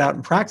figure that out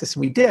in practice,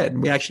 and we did.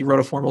 And we actually wrote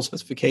a formal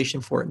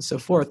specification for it and so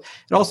forth.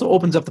 It also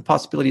opens up the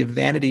possibility of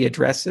vanity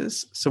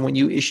addresses. So when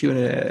you issue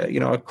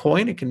a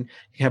coin, it can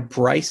have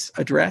Bryce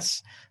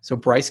address. So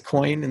Bryce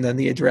coin and then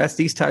the address,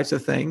 these types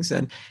of things.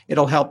 And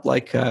it'll help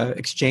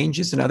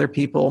exchanges and other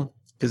people,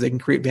 because they can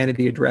create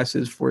vanity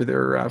addresses for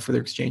their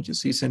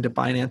exchanges. So you send to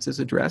Binance's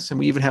address, and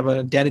we even have an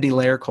identity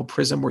layer called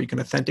Prism where you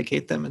can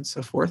authenticate them and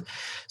so forth.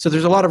 So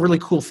there's a lot of really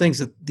cool things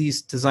that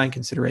these design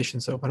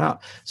considerations open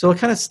up. So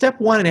kind of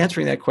step one in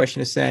answering that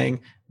question is saying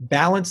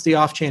balance the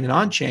off-chain and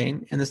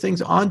on-chain, and the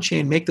things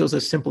on-chain, make those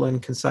as simple and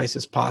concise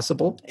as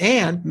possible,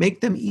 and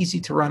make them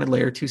easy to run in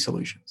layer 2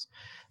 solutions.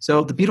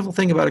 So the beautiful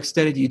thing about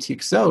extended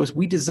UTXO is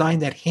we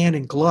designed that hand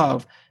in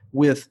glove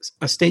with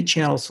a state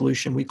channel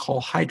solution we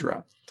call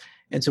Hydra.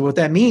 And so what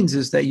that means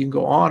is that you can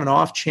go on and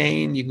off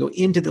chain, you can go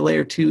into the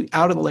layer 2,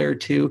 out of the layer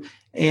 2,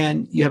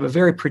 and you have a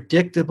very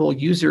predictable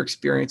user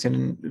experience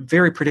and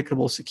very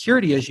predictable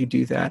security as you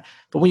do that.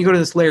 But when you go to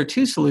this layer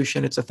 2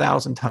 solution, it's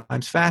 1,000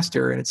 times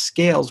faster, and it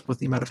scales with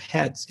the amount of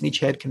heads, and each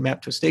head can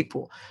map to a stake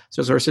pool. So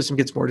as our system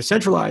gets more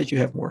decentralized, you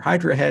have more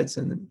Hydra heads,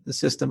 and the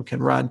system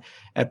can run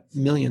at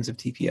millions of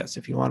TPS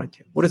if you wanted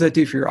to. What does that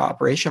do for your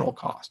operational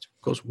cost?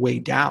 It goes way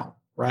down.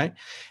 Right.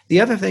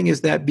 The other thing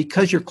is that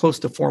because you're close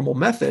to formal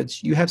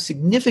methods, you have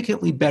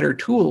significantly better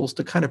tools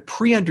to kind of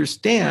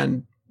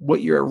pre-understand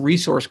what your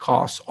resource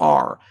costs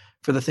are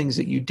for the things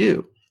that you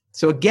do.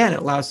 So again, it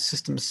allows the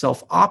system to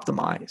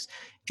self-optimize.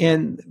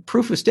 And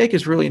proof of stake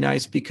is really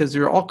nice because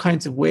there are all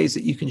kinds of ways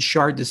that you can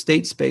shard the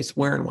state space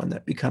where and when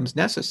that becomes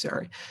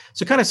necessary.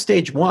 So kind of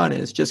stage one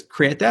is just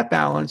create that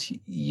balance,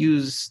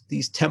 use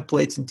these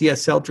templates and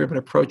DSL-driven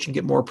approach and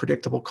get more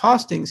predictable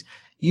costings.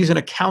 Use an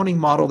accounting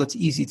model that's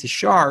easy to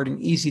shard and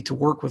easy to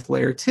work with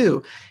layer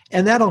 2.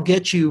 And that'll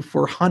get you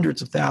for hundreds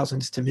of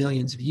thousands to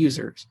millions of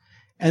users.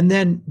 And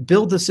then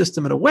build the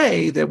system in a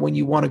way that when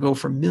you want to go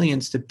from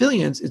millions to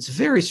billions, it's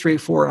very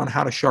straightforward on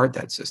how to shard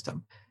that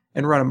system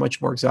and run a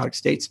much more exotic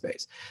state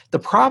space. The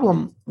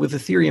problem with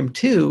Ethereum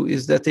 2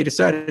 is that they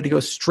decided to go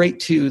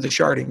straight to the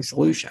sharding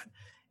solution.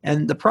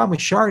 And the problem with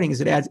sharding is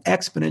it adds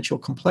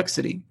exponential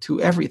complexity to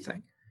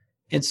everything.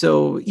 And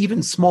so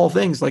even small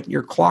things like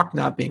your clock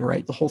not being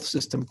right, the whole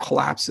system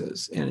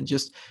collapses. And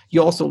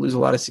you also lose a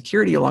lot of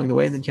security along the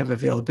way. And then you have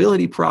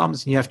availability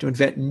problems, and you have to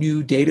invent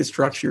new data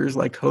structures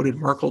like coded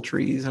Merkle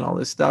trees and all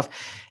this stuff.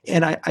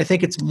 And I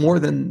think it's more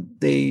than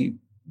they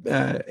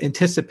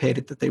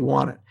anticipated that they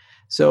wanted.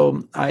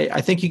 So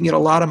I think you can get a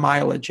lot of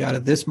mileage out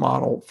of this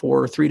model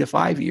for 3 to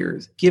 5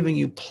 years, giving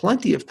you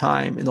plenty of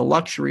time in the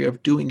luxury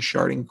of doing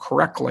sharding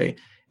correctly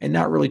and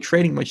not really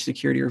trading much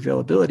security or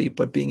availability,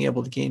 but being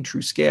able to gain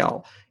true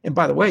scale. And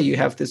by the way, you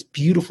have this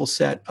beautiful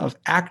set of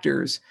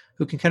actors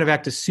who can kind of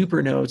act as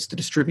super nodes to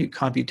distribute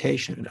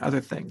computation and other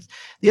things.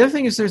 The other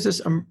thing is there's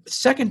this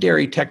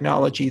secondary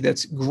technology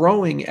that's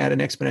growing at an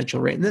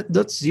exponential rate, and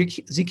that's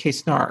ZK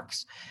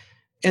snarks.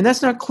 And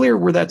that's not clear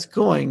where that's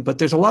going, but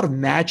there's a lot of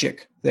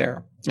magic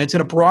there. And it's in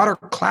a broader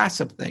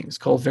class of things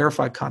called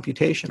verified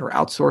computation or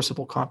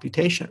outsourceable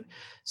computation.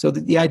 So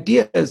the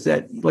idea is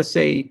that, let's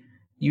say,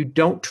 you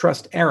don't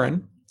trust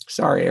Aaron.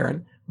 Sorry,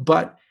 Aaron,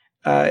 but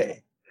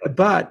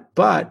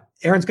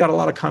Aaron's got a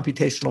lot of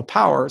computational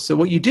power. So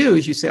what you do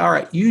is you say, all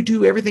right, you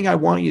do everything I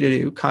want you to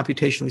do,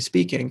 computationally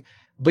speaking,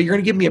 but you're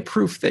going to give me a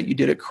proof that you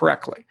did it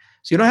correctly.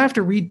 So you don't have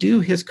to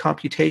redo his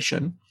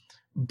computation,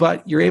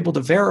 but you're able to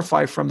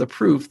verify from the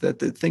proof that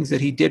the things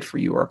that he did for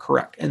you are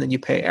correct. And then you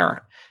pay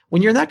Aaron.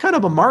 When you're in that kind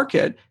of a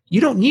market,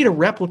 you don't need a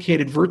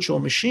replicated virtual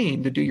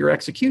machine to do your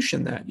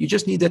execution then. You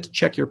just need that to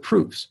check your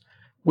proofs,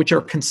 which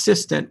are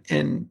consistent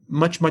and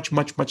much, much,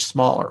 much, much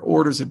smaller,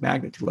 orders of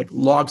magnitude, like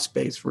log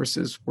space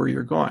versus where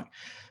you're going.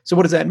 So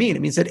what does that mean?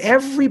 It means that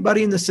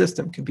everybody in the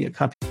system can be a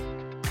company.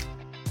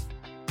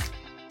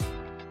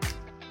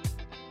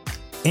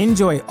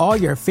 Enjoy all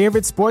your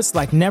favorite sports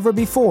like never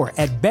before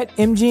at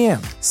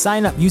BetMGM.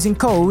 Sign up using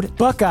code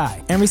Buckeye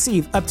and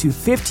receive up to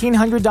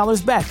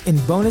 $1,500 back in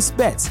bonus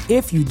bets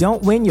if you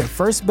don't win your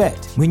first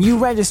bet. When you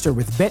register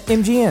with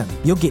BetMGM,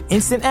 you'll get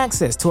instant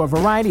access to a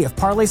variety of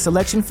parlay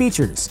selection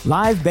features,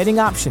 live betting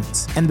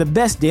options, and the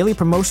best daily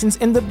promotions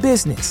in the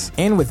business.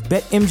 And with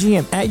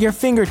BetMGM at your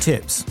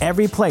fingertips,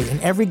 every play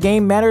and every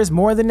game matters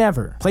more than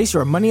ever. Place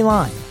your money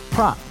line,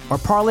 prop, or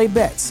parlay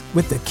bets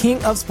with the king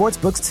of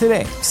sportsbooks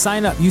today.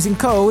 Sign up using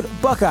code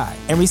Buckeye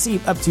and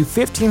receive up to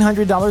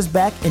 $1,500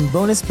 back in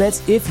bonus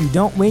bets if you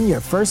don't win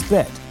your first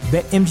bet.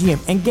 BetMGM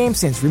and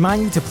GameSense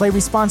remind you to play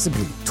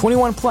responsibly.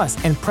 21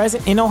 plus and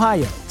present in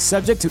Ohio,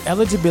 subject to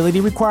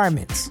eligibility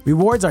requirements.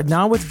 Rewards are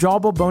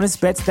non-withdrawable bonus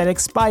bets that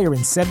expire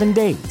in 7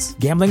 days.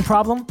 Gambling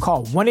problem?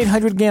 Call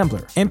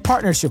 1-800-GAMBLER. In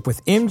partnership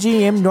with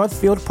MGM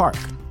Northfield Park.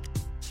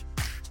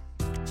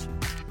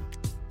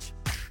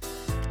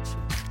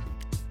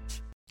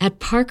 At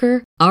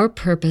Parker, our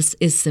purpose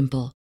is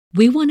simple.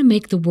 We want to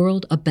make the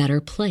world a better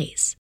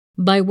place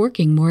by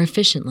working more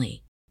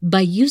efficiently,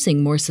 by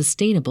using more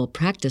sustainable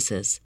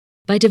practices,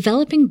 by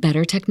developing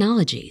better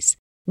technologies.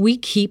 We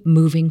keep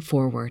moving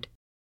forward.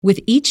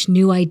 With each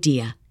new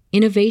idea,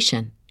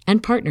 innovation,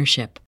 and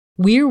partnership,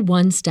 we're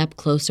one step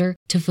closer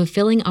to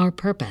fulfilling our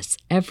purpose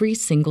every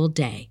single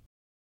day.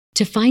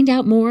 To find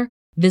out more,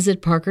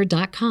 visit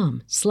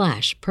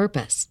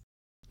parker.com/purpose.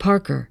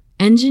 Parker,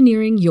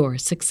 engineering your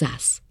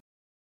success.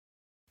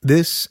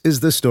 This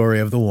is the story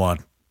of the one.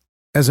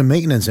 As a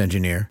maintenance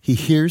engineer, he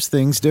hears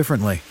things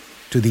differently.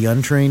 To the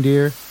untrained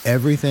ear,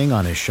 everything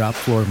on his shop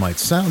floor might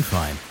sound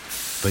fine,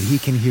 but he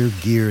can hear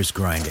gears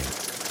grinding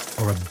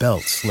or a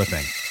belt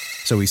slipping.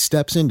 So he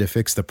steps in to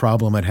fix the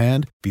problem at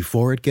hand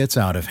before it gets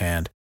out of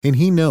hand. And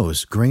he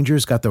knows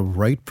Grainger's got the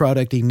right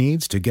product he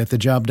needs to get the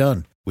job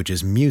done, which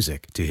is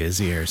music to his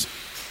ears.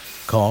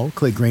 Call,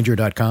 click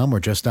Grainger.com,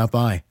 or just stop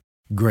by.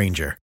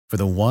 Grainger, for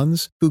the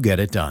ones who get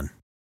it done.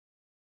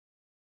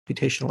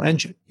 Computational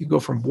engine. You go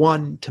from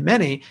one to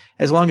many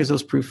as long as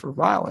those proofs are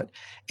valid.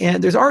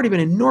 And there's already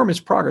been enormous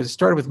progress. It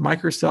started with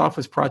Microsoft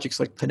with projects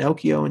like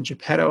Pinocchio and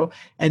Geppetto.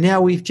 And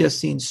now we've just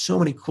seen so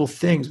many cool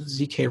things with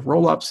ZK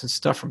rollups and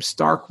stuff from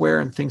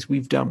Starkware and things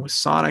we've done with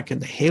Sonic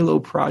and the Halo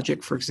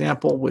project, for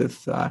example,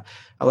 with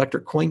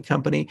Electric Coin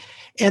Company.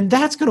 And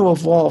that's going to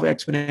evolve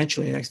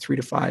exponentially in the next 3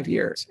 to 5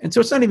 years. And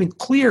so it's not even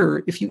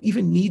clear if you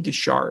even need to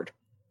shard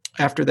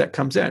after that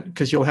comes in,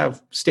 because you'll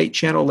have state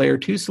channel layer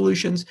 2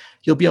 solutions.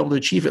 You'll be able to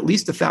achieve at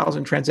least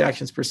 1,000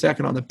 transactions per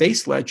second on the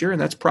base ledger,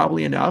 and that's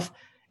probably enough.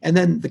 And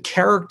then the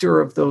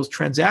character of those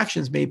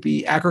transactions may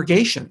be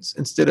aggregations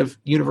instead of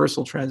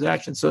universal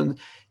transactions. So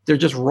they're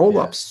just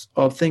roll-ups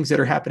of things that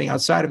are happening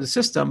outside of the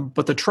system,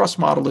 but the trust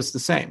model is the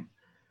same.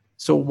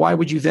 So why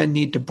would you then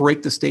need to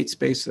break the state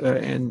space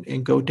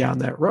and go down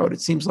that road?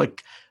 It seems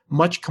like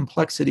much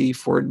complexity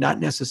for not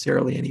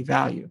necessarily any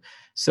value.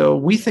 So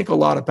we think a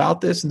lot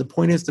about this. And the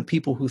point is, the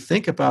people who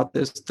think about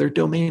this, they're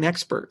domain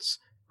experts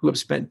who have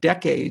spent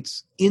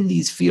decades in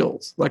these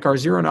fields. Like our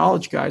zero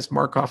knowledge guys,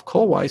 Markov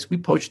Kohlweiss, we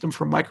poached him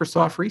from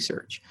Microsoft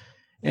Research.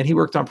 And he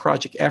worked on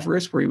Project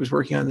Everest, where he was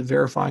working on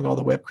verifying all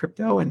the web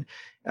crypto. And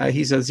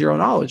he's a zero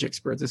knowledge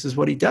expert. This is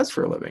what he does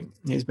for a living.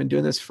 He's been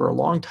doing this for a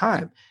long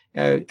time.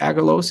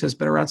 Agalos has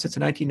been around since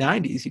the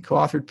 1990s. He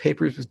co-authored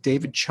papers with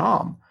David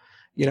Chaum.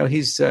 You know,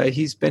 he's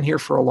been here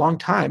for a long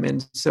time.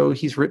 And so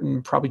he's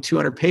written probably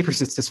 200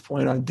 papers at this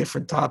point on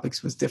different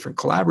topics with different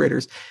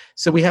collaborators.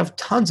 So we have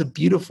tons of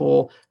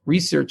beautiful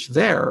research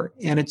there,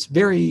 and it's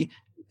very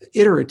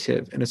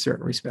iterative in a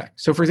certain respect.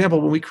 So for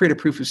example, when we create a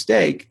proof of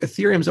stake,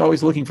 Ethereum's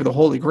always looking for the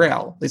holy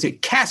grail. They say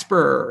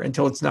Casper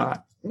until it's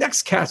not,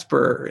 next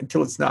Casper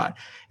until it's not.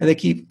 And they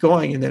keep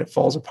going, and then it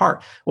falls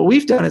apart. What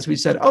we've done is we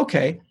said,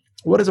 okay,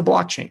 what is a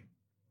blockchain?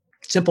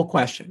 Simple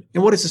question.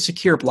 And what is a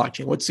secure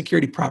blockchain? What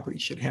security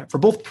properties should it have for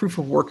both proof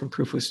of work and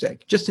proof of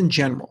stake, just in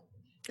general?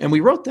 And we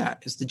wrote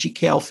that as the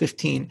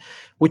GKL15,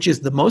 which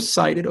is the most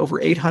cited,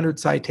 over 800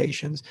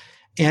 citations,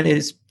 and it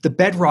is the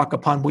bedrock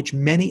upon which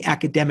many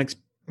academics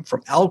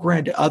from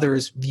Algorand to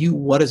others view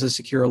what is a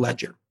secure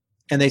ledger.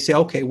 And they say,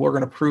 okay, we're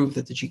going to prove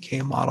that the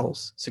GKL model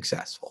is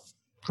successful.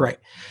 Great.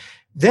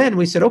 Then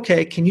we said,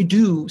 okay, can you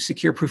do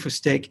secure proof of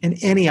stake in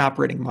any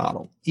operating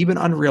model, even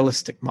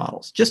unrealistic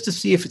models, just to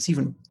see if it's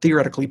even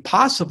theoretically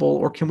possible,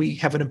 or can we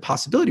have an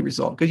impossibility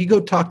result? Because you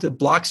go talk to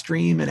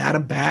Blockstream and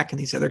Adam Back and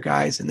these other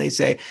guys, and they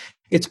say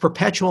it's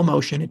perpetual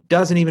motion. It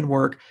doesn't even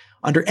work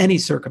under any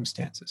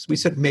circumstances. We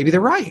said, maybe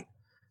they're right.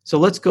 So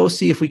let's go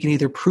see if we can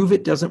either prove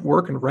it doesn't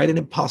work and write an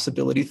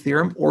impossibility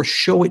theorem or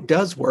show it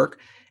does work.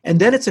 And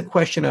then it's a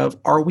question of,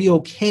 are we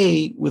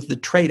okay with the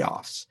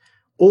trade-offs?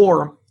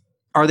 Or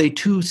are they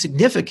too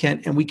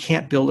significant and we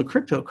can't build a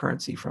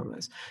cryptocurrency from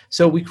this?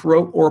 So we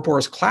wrote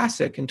Ouroboros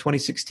Classic in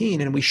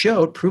 2016, and we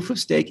showed proof of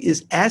stake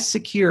is as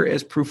secure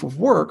as proof of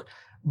work,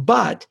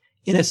 but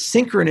in a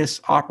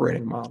synchronous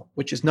operating model,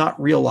 which is not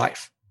real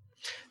life.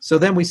 So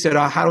then we said,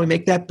 how do we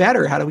make that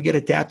better? How do we get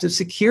adaptive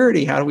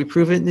security? How do we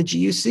prove it in the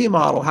GUC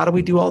model? How do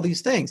we do all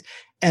these things?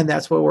 And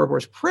that's what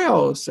Ouroboros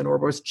Praeos and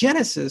Ouroboros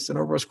Genesis and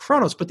Ouroboros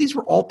Chronos, but these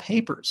were all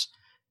papers,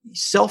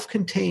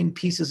 self-contained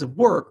pieces of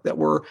work that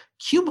were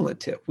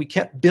cumulative. We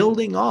kept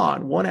building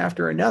on one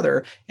after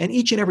another, and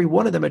each and every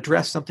one of them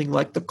addressed something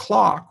like the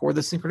clock or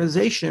the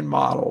synchronization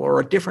model or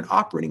a different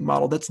operating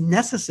model that's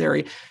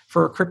necessary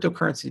for a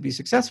cryptocurrency to be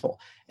successful.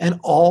 And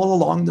all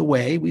along the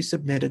way, we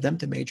submitted them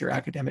to major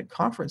academic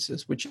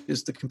conferences, which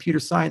is the computer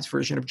science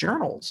version of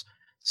journals.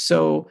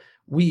 So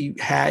we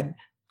had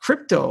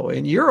Crypto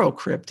and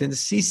Eurocrypt and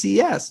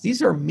CCS.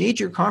 These are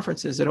major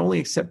conferences that only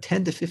accept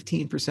 10 to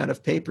 15%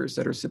 of papers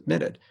that are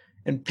submitted,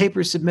 and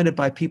papers submitted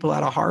by people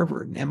out of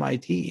Harvard and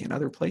MIT and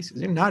other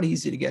places. They're not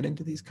easy to get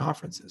into these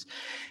conferences.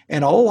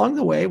 And all along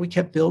the way, we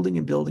kept building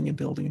and building and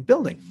building and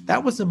building.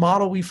 That was the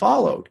model we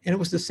followed. And it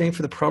was the same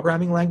for the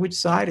programming language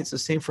side. It's the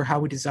same for how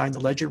we design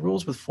the ledger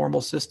rules with formal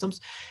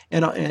systems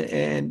and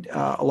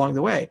along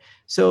the way.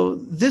 So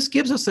this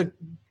gives us a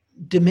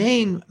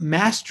domain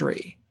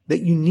mastery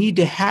that you need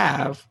to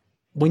have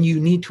when you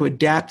need to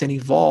adapt and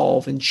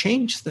evolve and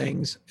change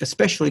things,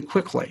 especially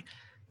quickly,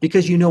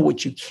 because you know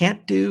what you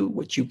can't do,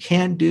 what you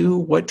can do,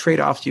 what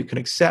trade-offs you can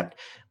accept.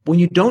 When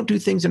you don't do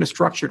things in a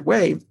structured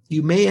way,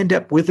 you may end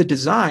up with a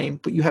design,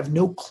 but you have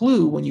no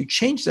clue when you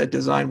change that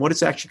design what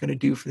it's actually going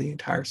to do for the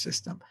entire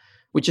system,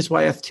 which is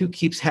why F2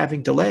 keeps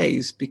having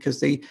delays, because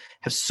they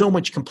have so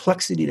much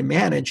complexity to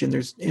manage, and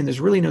there's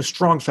really no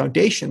strong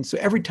foundation. So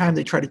every time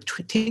they try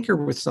to tinker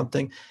with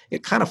something,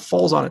 it kind of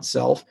falls on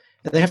itself,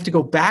 and they have to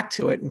go back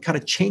to it and kind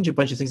of change a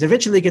bunch of things.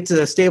 Eventually they get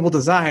to a stable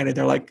design, and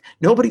they're like,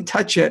 nobody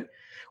touch it.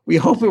 We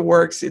hope it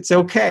works. It's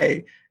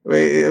okay.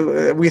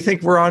 We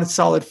think we're on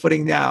solid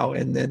footing now.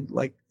 And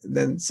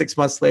then 6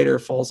 months later,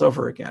 it falls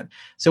over again.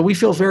 So we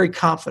feel very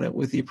confident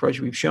with the approach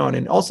we've shown.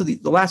 And also the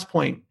last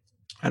point,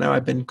 I know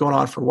I've been going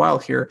on for a while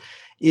here,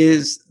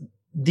 is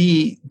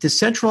the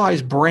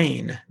decentralized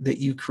brain that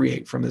you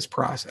create from this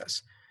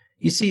process.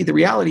 You see, the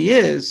reality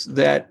is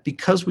that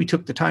because we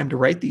took the time to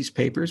write these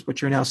papers,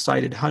 which are now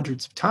cited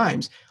hundreds of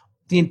times,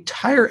 the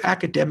entire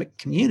academic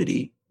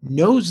community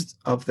knows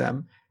of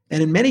them,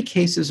 and in many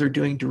cases are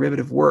doing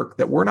derivative work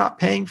that we're not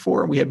paying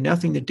for and we have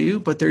nothing to do,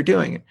 but they're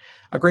doing it.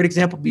 A great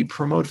example would be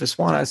Pramod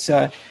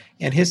Viswanas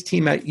and his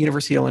team at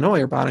University of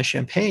Illinois,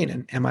 Urbana-Champaign,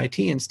 and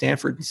MIT and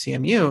Stanford and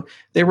CMU.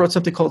 They wrote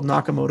something called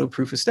Nakamoto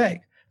Proof of Stake.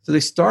 So they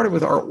started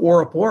with our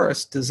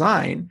Ouroboros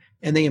design,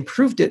 and they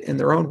improved it in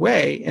their own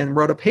way and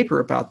wrote a paper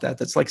about that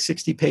that's like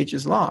 60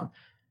 pages long.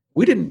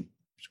 We didn't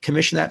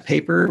commission that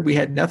paper. We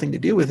had nothing to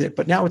do with it,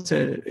 but now it's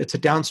a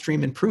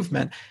downstream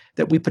improvement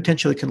that we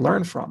potentially can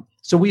learn from.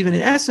 So we've, in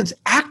essence,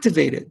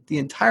 activated the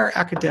entire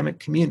academic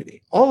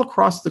community all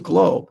across the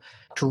globe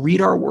to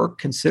read our work,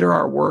 consider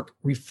our work,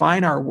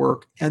 refine our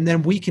work, and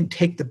then we can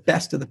take the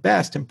best of the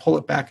best and pull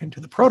it back into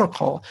the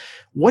protocol.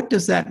 What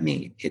does that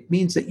mean? It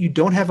means that you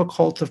don't have a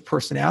cult of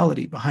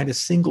personality behind a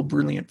single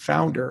brilliant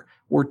founder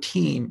or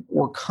team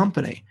or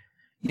company.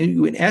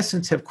 You, in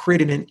essence, have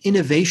created an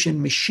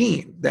innovation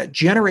machine that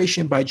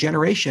generation by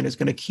generation is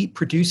going to keep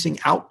producing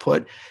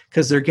output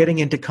because they're getting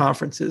into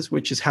conferences,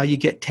 which is how you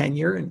get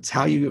tenure and it's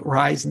how you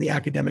rise in the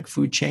academic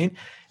food chain.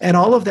 And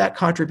all of that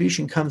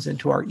contribution comes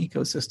into our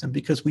ecosystem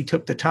because we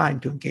took the time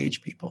to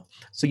engage people.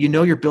 So you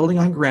know you're building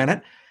on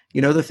granite.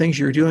 You know the things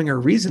you're doing are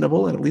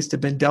reasonable and at least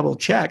have been double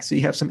checked. So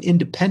you have some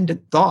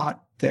independent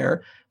thought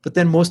there. But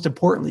then most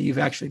importantly, you've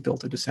actually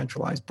built a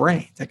decentralized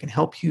brain that can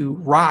help you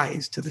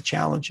rise to the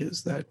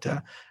challenges that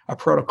a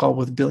protocol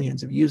with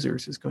billions of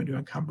users is going to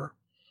encumber.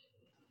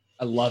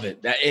 I love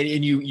it.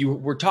 And you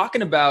were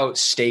talking about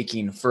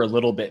staking for a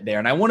little bit there.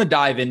 And I want to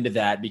dive into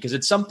that because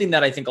it's something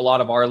that I think a lot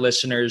of our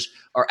listeners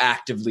are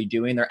actively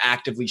doing. They're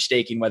actively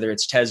staking, whether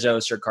it's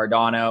Tezos or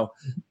Cardano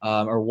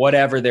or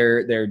whatever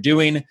they're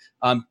doing.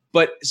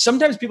 But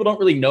sometimes people don't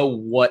really know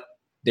what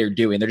they're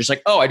doing. They're just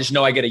like, oh, I just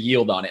know I get a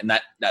yield on it. And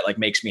that like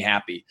makes me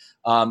happy.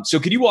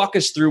 So could you walk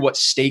us through what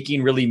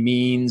staking really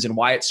means and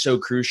why it's so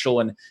crucial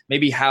and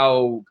maybe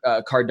how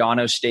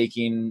Cardano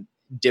staking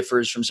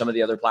differs from some of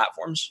the other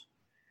platforms?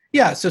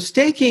 Yeah, so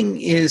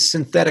staking is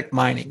synthetic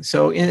mining.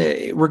 So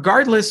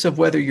regardless of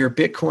whether you're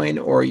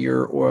Bitcoin or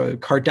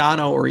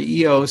Cardano or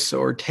EOS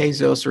or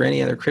Tezos or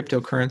any other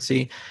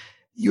cryptocurrency,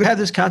 you have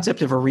this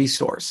concept of a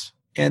resource.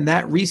 And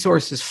that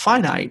resource is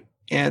finite.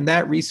 And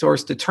that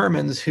resource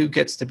determines who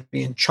gets to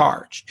be in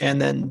charge. And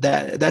then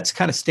that's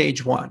kind of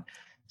stage one.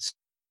 It's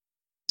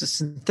a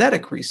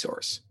synthetic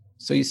resource.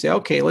 So you say,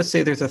 okay, let's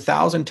say there's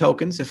 1,000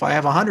 tokens. If I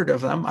have 100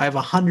 of them, I have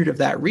 100 of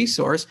that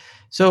resource.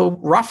 So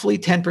roughly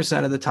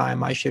 10% of the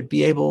time, I should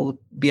be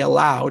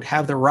allowed,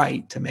 have the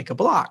right to make a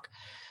block.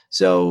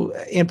 So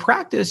in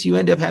practice, you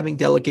end up having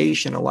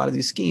delegation in a lot of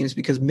these schemes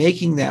because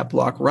making that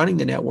block running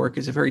the network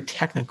is a very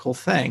technical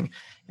thing.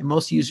 And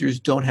most users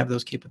don't have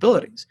those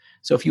capabilities.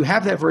 So if you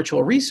have that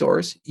virtual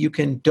resource, you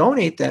can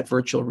donate that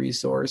virtual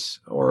resource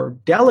or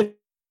delegate.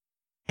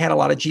 I had a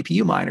lot of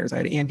GPU miners. I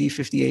had AMD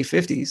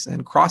 50A50s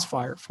and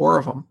Crossfire, 4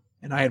 of them.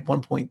 And I had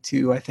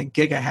 1.2, I think,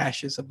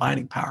 gigahashes of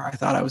mining power. I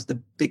thought I was the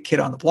big kid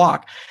on the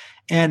block.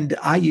 And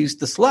I used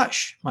the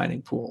Slush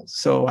mining pool.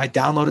 So I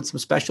downloaded some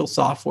special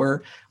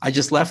software. I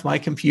just left my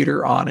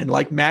computer on, and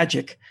like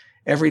magic,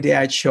 every day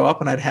I'd show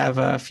up and I'd have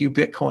a few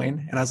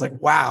Bitcoin. And I was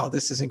like, wow,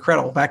 this is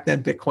incredible. Back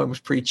then, Bitcoin was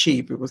pretty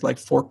cheap. It was like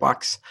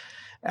 $4.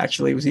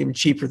 Actually, it was even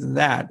cheaper than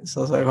that.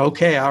 So I was like,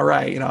 okay, all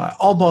right. I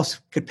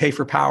almost could pay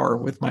for power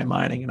with my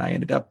mining. And I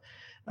ended up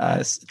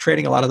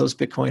trading a lot of those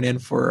Bitcoin in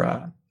for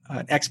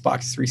an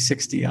Xbox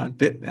 360 on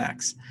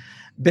BitMint.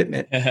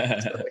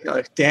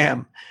 So,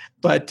 damn.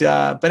 But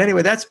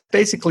anyway, that's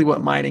basically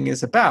what mining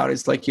is about.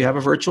 It's like you have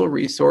a virtual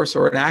resource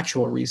or an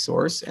actual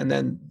resource, and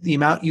then the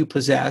amount you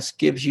possess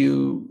gives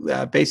you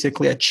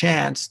basically a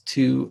chance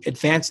to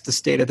advance the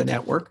state of the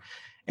network.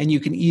 And you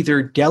can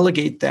either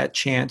delegate that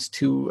chance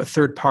to a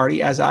third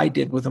party, as I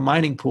did with a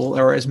mining pool,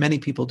 or as many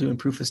people do in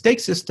proof of stake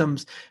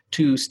systems,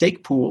 to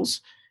stake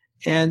pools.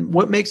 And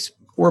what makes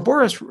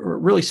Ouroboros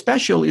really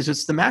special is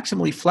it's the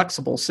maximally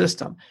flexible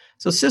system.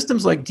 So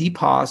systems like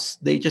DPoS,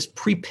 they just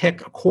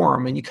pre-pick a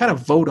quorum and you kind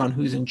of vote on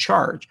who's in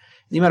charge.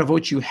 The amount of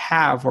votes you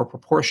have are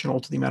proportional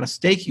to the amount of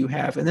stake you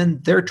have, and then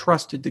they're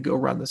trusted to go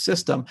run the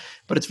system,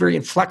 but it's very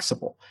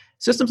inflexible.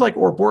 Systems like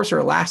Ouroboros are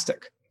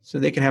elastic. So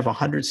they can have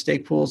 100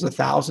 stake pools,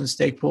 1,000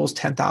 stake pools,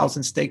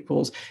 10,000 stake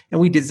pools. And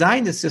we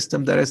designed the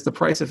system that as the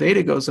price of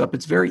ADA goes up,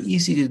 it's very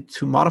easy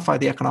to modify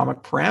the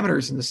economic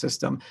parameters in the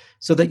system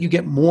so that you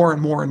get more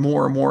and more and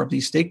more and more of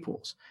these stake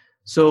pools.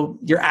 So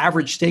your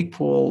average stake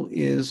pool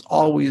is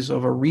always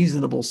of a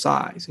reasonable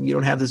size, and you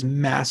don't have this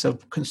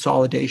massive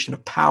consolidation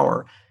of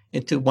power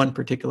into one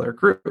particular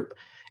group.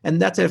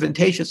 And that's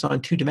advantageous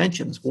on 2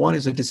 dimensions. One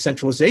is a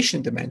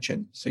decentralization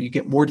dimension. So you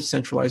get more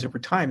decentralized over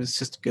time as the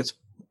system gets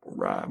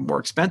more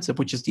expensive,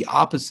 which is the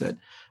opposite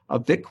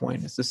of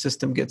Bitcoin. As the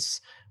system gets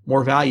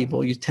more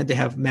valuable, you tend to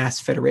have mass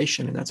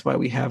federation, and that's why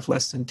we have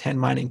less than 10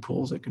 mining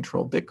pools that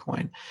control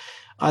Bitcoin.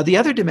 The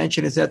other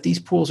dimension is that these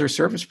pools are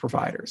service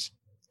providers.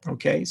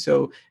 Okay,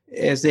 so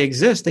as they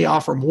exist, they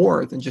offer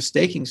more than just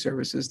staking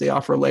services. They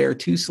offer layer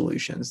 2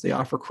 solutions. They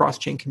offer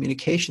cross-chain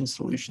communication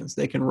solutions.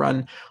 They can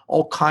run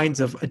all kinds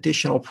of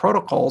additional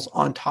protocols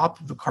on top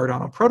of the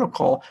Cardano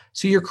protocol.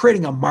 So you're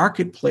creating a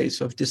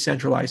marketplace of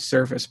decentralized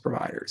service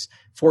providers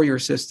for your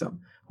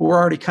system who are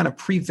already kind of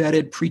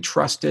pre-vetted,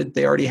 pre-trusted.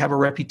 They already have a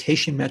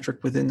reputation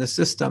metric within the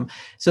system.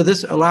 So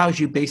this allows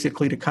you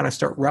basically to kind of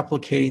start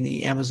replicating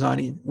the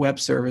Amazon Web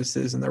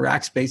Services and the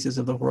Rackspaces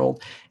of the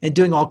world and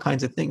doing all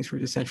kinds of things for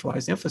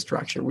decentralized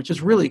infrastructure, which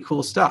is really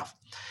cool stuff.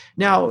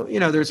 Now,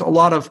 there's a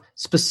lot of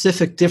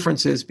specific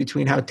differences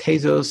between how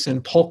Tezos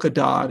and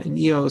Polkadot and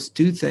EOS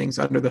do things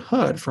under the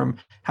hood, from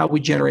how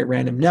we generate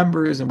random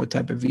numbers and what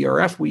type of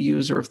VRF we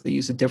use, or if they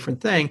use a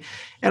different thing.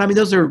 And I mean,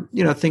 those are,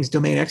 things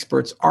domain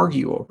experts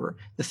argue over.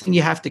 The thing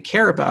you have to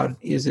care about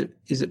is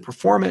it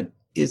performant?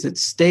 Is it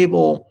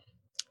stable?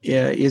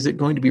 Is it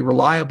going to be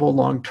reliable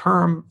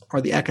long-term?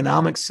 Are the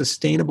economics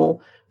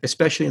sustainable,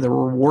 especially in the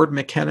reward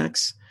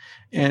mechanics?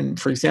 And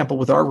for example,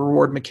 with our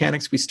reward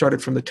mechanics, we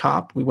started from the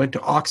top. We went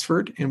to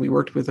Oxford and we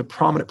worked with a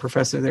prominent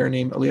professor there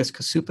named Elias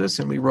Kasoupas,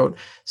 and we wrote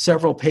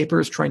several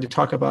papers trying to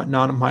talk about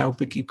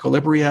non-myopic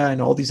equilibria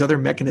and all these other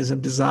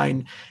mechanism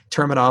design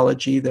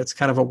terminology that's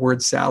kind of a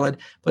word salad.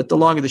 But the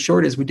long and the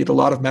short is we did a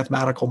lot of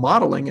mathematical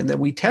modeling, and then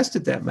we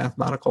tested that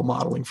mathematical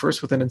modeling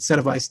first with an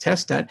incentivized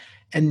test net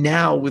and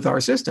now with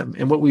our system.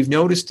 And what we've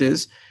noticed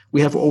is we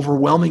have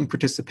overwhelming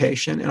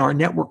participation, and our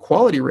network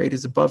quality rate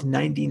is above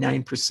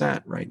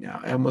 99% right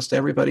now. Almost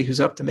everybody who's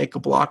up to make a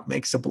block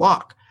makes a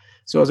block.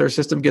 So as our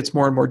system gets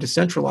more and more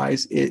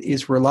decentralized, it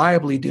is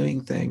reliably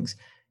doing things,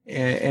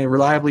 and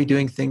reliably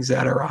doing things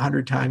that are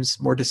 100 times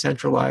more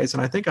decentralized,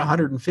 and I think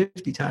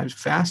 150 times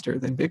faster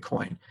than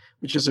Bitcoin,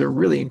 which is a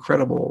really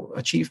incredible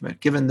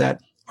achievement, given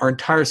that our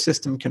entire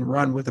system can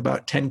run with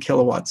about 10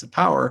 kilowatts of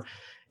power,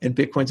 and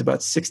Bitcoin's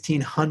about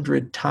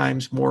 1,600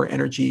 times more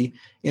energy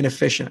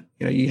inefficient.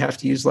 You have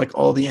to use like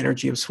all the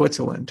energy of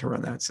Switzerland to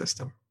run that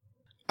system.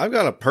 I've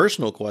got a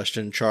personal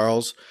question,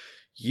 Charles.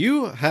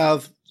 You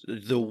have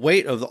the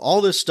weight of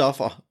all this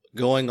stuff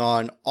going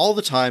on all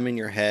the time in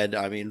your head.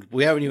 I mean,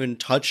 we haven't even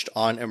touched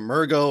on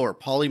Emurgo or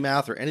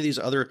Polymath or any of these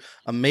other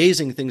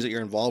amazing things that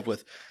you're involved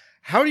with.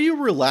 How do you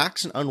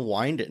relax and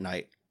unwind at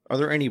night? Are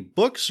there any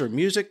books or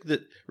music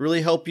that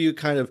really help you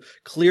kind of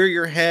clear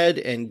your head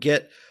and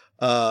get,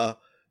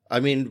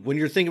 when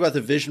you're thinking about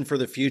the vision for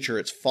the future,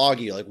 it's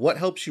foggy. Like, what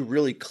helps you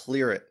really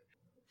clear it?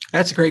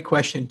 That's a great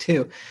question,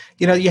 too.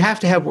 You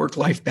have to have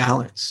work-life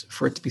balance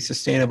for it to be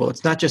sustainable.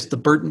 It's not just the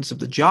burdens of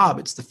the job.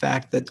 It's the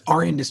fact that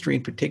our industry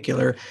in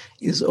particular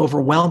is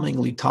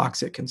overwhelmingly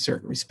toxic in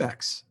certain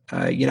respects.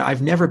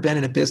 I've never been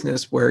in a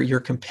business where your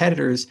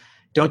competitors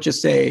don't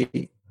just say,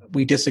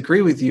 we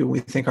disagree with you, we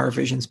think our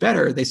vision's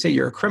better. They say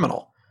you're a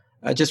criminal.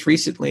 Just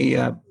recently,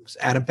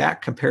 Adam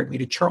Back compared me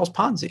to Charles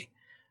Ponzi.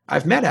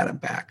 I've met Adam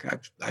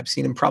Back. I've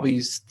seen him probably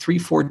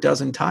 3-4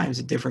 dozen times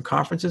at different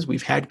conferences.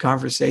 We've had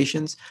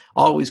conversations,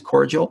 always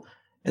cordial.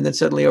 And then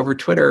suddenly over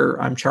Twitter,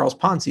 I'm Charles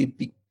Ponzi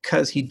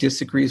because he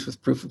disagrees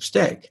with proof of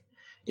stake.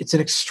 It's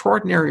an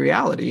extraordinary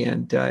reality,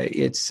 and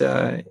it's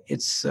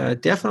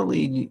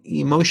definitely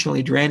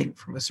emotionally draining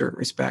from a certain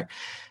respect.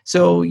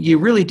 So you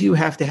really do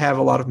have to have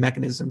a lot of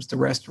mechanisms to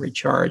rest and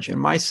recharge.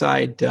 And my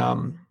side,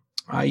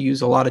 I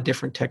use a lot of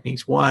different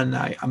techniques. One,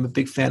 I'm a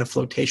big fan of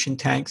flotation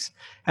tanks.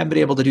 Haven't been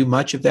able to do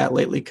much of that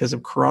lately because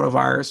of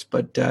coronavirus,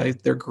 but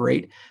they're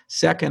great.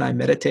 Second, I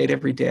meditate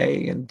every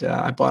day, and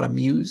I bought a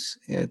Muse.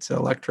 It's an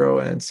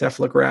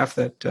electroencephalograph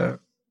that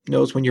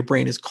knows when your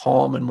brain is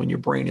calm and when your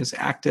brain is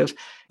active,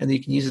 and then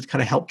you can use it to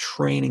kind of help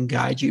train and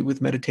guide you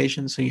with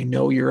meditation so you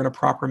know you're in a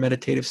proper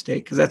meditative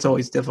state, because that's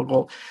always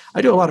difficult.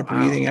 I do a lot of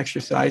breathing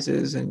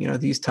exercises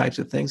and these types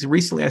of things. And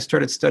recently I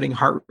started studying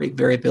heart rate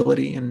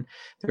variability, and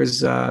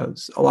there's a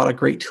lot of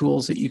great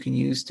tools that you can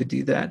use to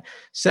do that.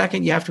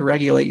 Second, you have to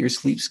regulate your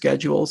sleep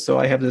schedule. So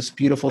I have this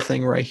beautiful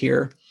thing right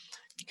here.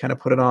 You kind of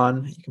put it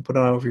on, you can put it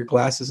on over your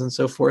glasses and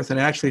so forth, and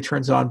it actually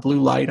turns on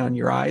blue light on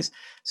your eyes.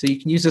 So you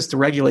can use this to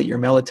regulate your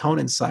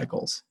melatonin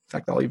cycles. In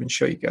fact, I'll even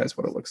show you guys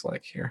what it looks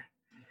like here.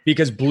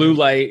 Because blue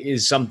light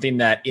is something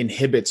that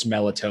inhibits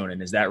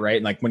melatonin. Is that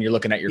right? Like when you're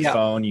looking at your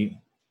phone,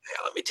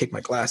 let me take my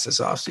glasses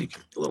off so you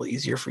can, a little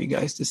easier for you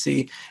guys to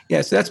see.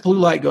 Yeah, so that's blue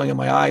light going in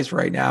my eyes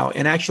right now.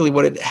 And actually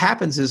what it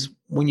happens is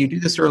when you do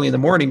this early in the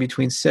morning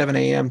between 7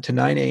 a.m. to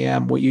 9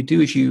 a.m., what you do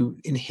is you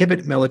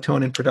inhibit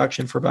melatonin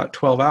production for about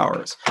 12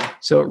 hours.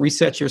 So it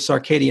resets your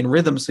circadian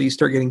rhythm, so you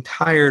start getting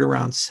tired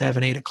around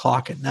 7, 8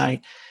 o'clock at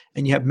night,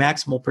 and you have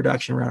maximal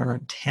production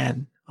around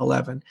 10,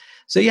 11.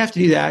 So you have to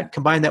do that,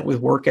 combine that with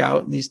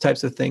workout and these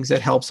types of things.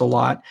 That helps a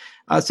lot.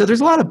 So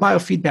there's a lot of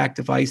biofeedback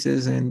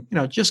devices and,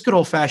 just good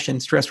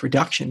old-fashioned stress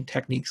reduction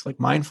techniques like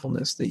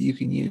mindfulness that you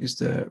can use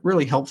to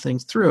really help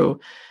things through.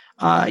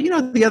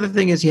 The other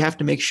thing is you have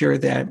to make sure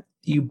that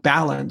you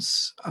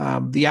balance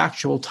the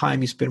actual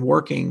time you spend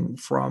working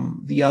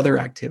from the other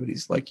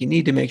activities. Like you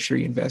need to make sure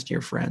you invest in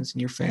your friends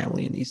and your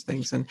family and these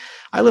things. And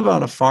I live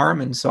on a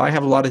farm, and so I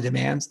have a lot of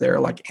demands there,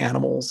 like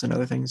animals and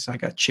other things. I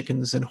got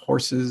chickens and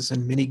horses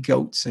and mini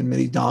goats and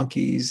mini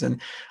donkeys,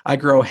 and I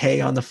grow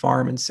hay on the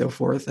farm and so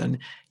forth. And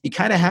you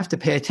kind of have to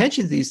pay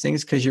attention to these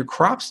things because your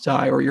crops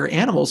die or your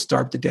animals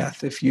starve to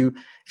death if you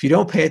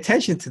don't pay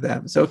attention to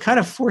them. So it kind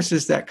of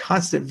forces that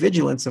constant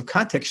vigilance of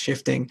context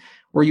shifting,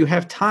 where you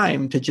have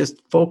time to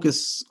just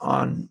focus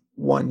on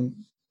one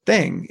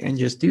thing and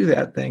just do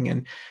that thing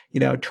and,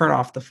 turn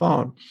off the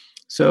phone.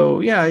 So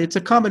yeah, it's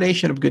a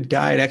combination of good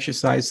diet,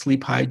 exercise,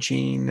 sleep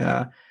hygiene,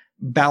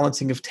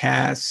 balancing of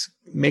tasks,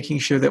 making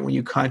sure that when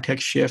you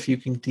context shift, you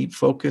can deep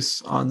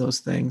focus on those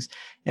things,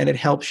 and it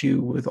helps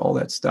you with all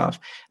that stuff.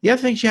 The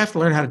other thing is you have to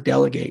learn how to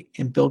delegate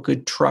and build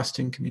good trust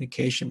and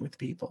communication with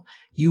people.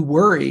 You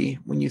worry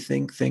when you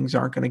think things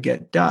aren't going to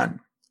get done.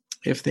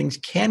 If things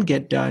can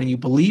get done and you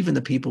believe in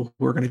the people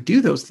who are going to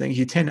do those things,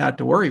 you tend not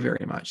to worry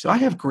very much. So I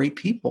have great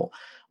people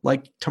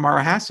like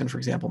Tamara Hassan, for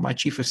example, my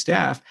chief of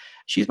staff.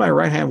 She's my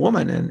right-hand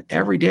woman, and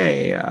every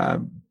day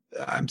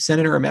I'm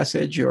sending her a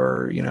message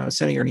or,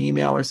 sending her an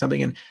email or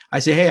something. And I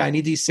say, hey, I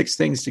need these 6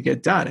 things to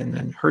get done. And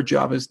then her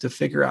job is to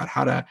figure out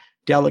how to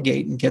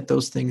delegate and get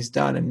those things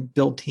done and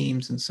build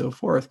teams and so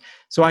forth.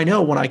 So I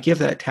know when I give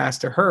that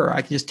task to her,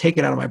 I can just take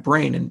it out of my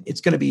brain and it's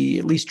going to be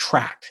at least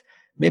tracked.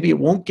 Maybe it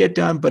won't get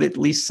done, but at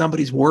least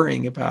somebody's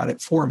worrying about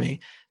it for me.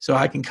 So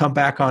I can come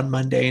back on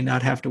Monday and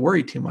not have to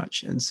worry too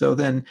much. And so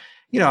then,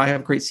 I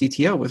have a great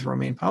CTO with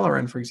Romain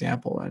Palarin, for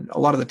example, and a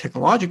lot of the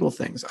technological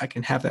things, I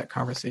can have that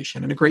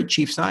conversation, and a great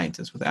chief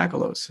scientist with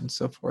Aggelos and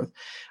so forth.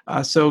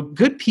 So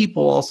good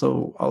people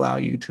also allow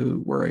you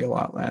to worry a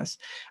lot less.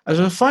 As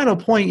a final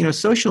point,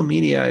 social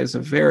media is a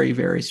very,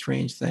 very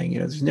strange thing.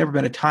 There's never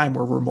been a time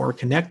where we're more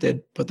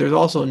connected, but there's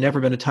also never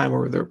been a time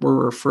where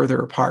we're further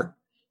apart.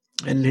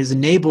 And it has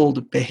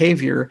enabled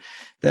behavior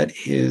that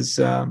is,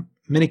 in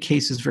many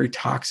cases, very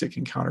toxic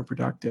and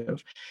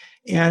counterproductive.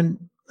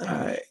 And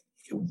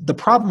the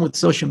problem with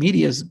social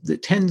media is that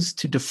it tends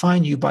to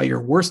define you by your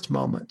worst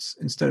moments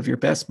instead of your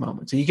best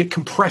moments. And you get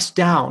compressed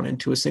down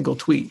into a single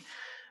tweet.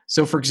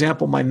 So, for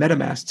example, my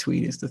MetaMask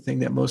tweet is the thing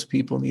that most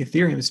people in the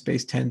Ethereum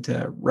space tend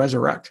to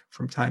resurrect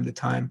from time to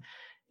time.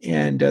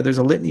 And there's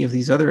a litany of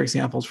these other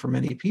examples for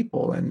many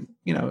people. And,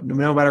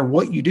 no matter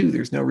what you do,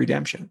 there's no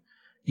redemption.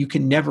 You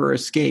can never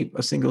escape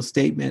a single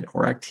statement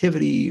or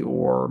activity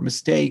or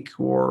mistake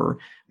or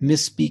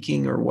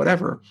misspeaking or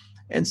whatever.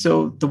 And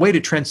so the way to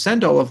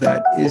transcend all of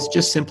that is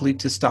just simply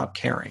to stop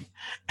caring.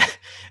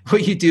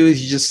 What you do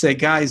is you just say,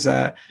 guys,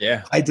 I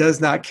does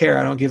not care.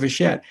 I don't give a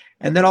shit.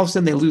 And then all of a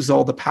sudden they lose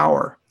all the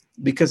power,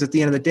 because at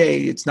the end of the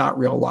day, it's not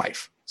real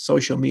life.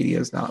 Social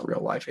media is not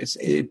real life.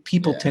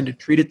 People tend to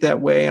treat it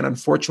that way. And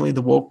unfortunately,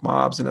 the woke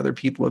mobs and other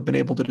people have been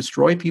able to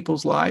destroy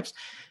people's lives.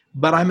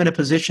 But I'm in a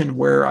position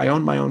where I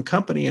own my own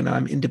company and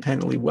I'm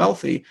independently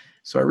wealthy.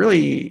 So I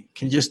really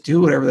can just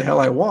do whatever the hell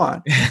I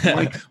want.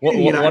 Like,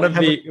 we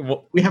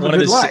have a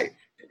good life.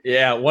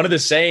 Yeah, one of the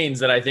sayings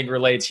that I think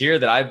relates here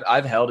that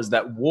I've held is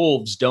that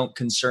wolves don't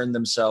concern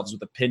themselves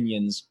with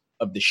opinions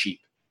of the sheep.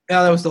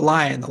 Yeah, that was the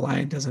lion. The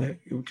lion doesn't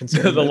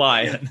consider The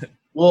lion. Yeah.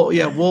 Well,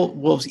 yeah,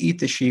 wolves eat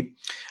the sheep.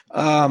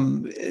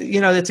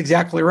 That's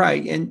exactly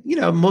right. And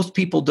most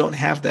people don't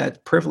have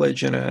that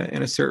privilege in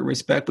a certain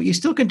respect, but you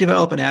still can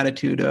develop an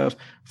attitude of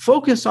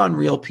focus on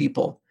real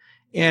people.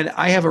 And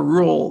I have a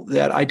rule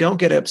that I don't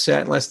get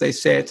upset unless they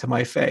say it to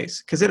my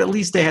face, because at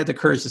least they had the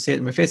courage to say it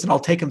to my face, and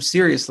I'll take them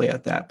seriously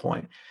at that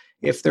point.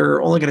 If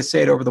they're only going to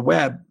say it over the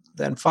web,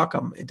 then fuck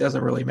them. It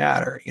doesn't really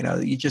matter.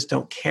 You just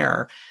don't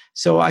care.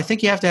 So I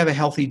think you have to have a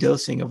healthy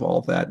dosing of all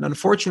of that. And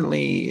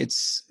unfortunately,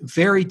 it's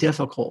very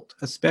difficult,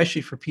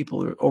 especially for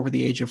people over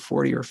the age of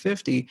 40 or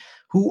 50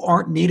 who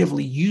aren't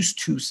natively used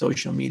to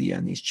social media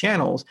and these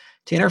channels,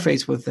 to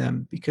interface with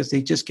them, because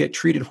they just get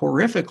treated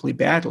horrifically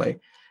badly.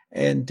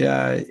 And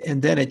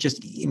then it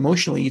just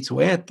emotionally eats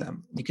away at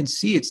them. You can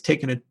see it's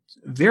taken a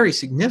very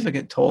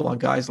significant toll on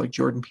guys like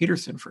Jordan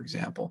Peterson, for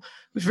example,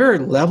 who's a very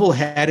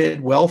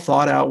level-headed, well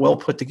thought out, well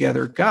put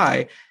together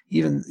guy.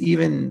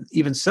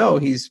 Even so,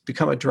 he's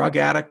become a drug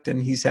addict,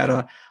 and he's had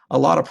a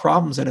lot of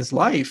problems in his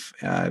life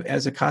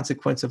as a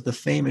consequence of the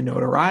fame and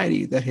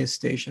notoriety that his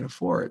station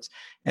affords.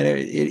 And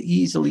it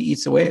easily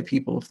eats away at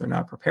people if they're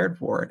not prepared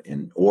for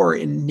it, or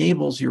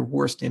enables your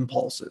worst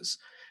impulses.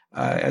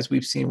 As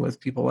we've seen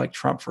with people like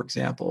Trump, for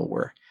example,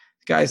 where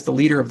the guy's the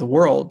leader of the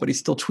world, but he's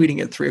still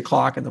tweeting at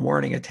 3:00 in the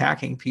morning,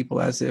 attacking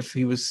people as if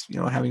he was,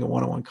 having a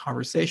one-on-one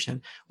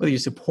conversation. Whether you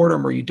support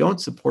him or you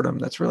don't support him,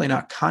 that's really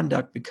not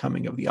conduct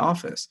becoming of the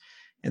office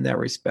in that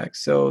respect.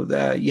 So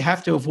you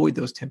have to avoid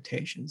those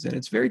temptations, and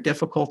it's very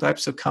difficult. I've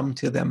succumbed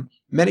to them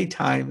many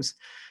times.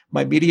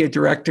 My media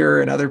director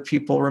and other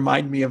people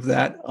remind me of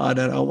that on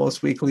an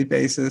almost weekly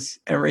basis,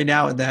 every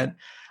now and then.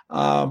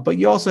 But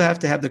you also have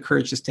to have the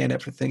courage to stand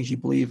up for things you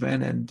believe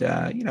in, and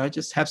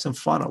just have some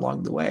fun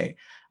along the way.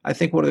 I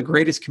think one of the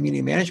greatest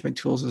community management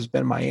tools has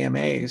been my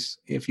AMAs.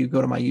 If you go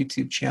to my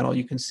YouTube channel,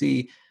 you can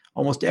see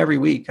almost every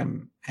week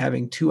I'm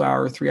having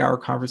 2-hour, 3-hour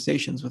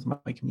conversations with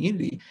my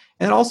community.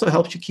 And it also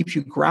helps you, keep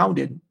you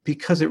grounded,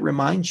 because it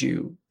reminds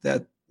you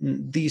that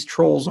these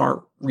trolls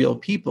aren't real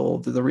people.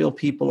 The real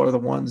people are the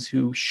ones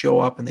who show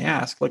up and they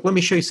ask. Like, let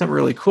me show you something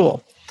really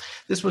cool.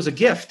 This was a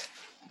gift.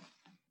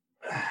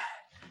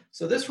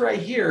 So this right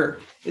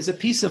here is a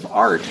piece of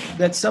art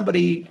that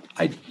somebody,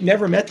 I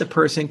never met the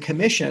person,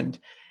 commissioned.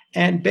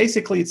 And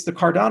basically it's the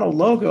Cardano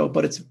logo,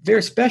 but it's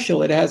very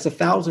special. It has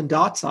 1,000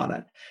 dots on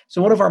it.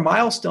 So one of our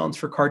milestones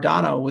for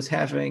Cardano was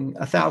having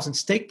 1,000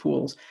 stake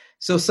pools.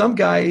 So some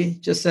guy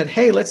just said,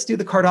 hey, let's do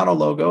the Cardano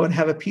logo and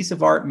have a piece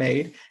of art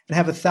made and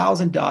have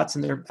 1,000 dots,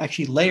 and they're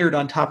actually layered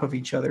on top of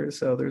each other.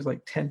 So there's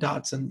like 10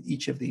 dots in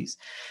each of these.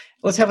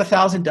 Let's have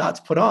 1,000 dots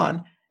put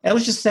on, and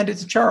let's just send it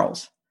to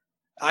Charles.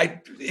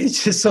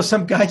 So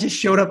some guy just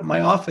showed up at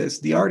my office,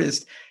 the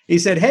artist. He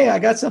said, hey, I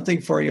got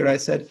something for you. And I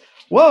said,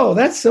 whoa,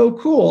 that's so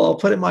cool. I'll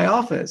put it in my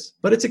office.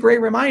 But it's a great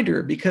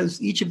reminder,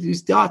 because each of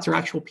these dots are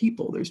actual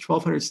people. There's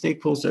 1,200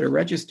 stake pools that are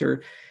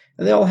registered,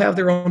 and they all have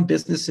their own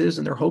businesses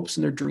and their hopes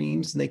and their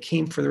dreams, and they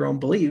came for their own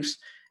beliefs.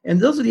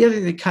 And those are the other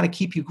things that kind of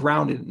keep you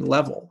grounded and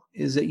level,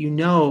 is that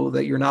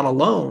that you're not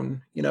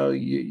alone.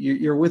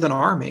 You're with an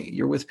army.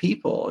 You're with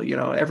people.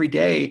 Every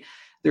day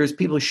there's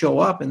people who show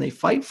up and they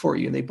fight for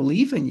you and they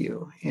believe in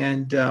you.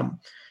 And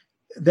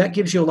that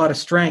gives you a lot of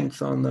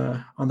strength on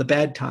the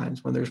bad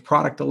times, when there's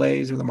product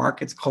delays or the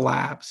markets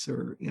collapse,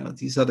 or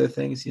these other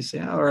things. You say,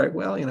 all right,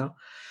 well,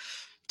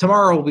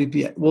 tomorrow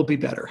will be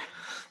better.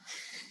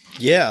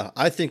 Yeah,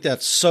 I think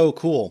that's so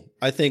cool.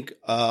 I think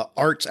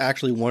art's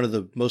actually one of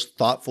the most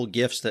thoughtful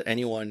gifts that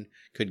anyone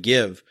could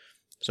give.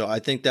 So I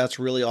think that's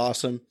really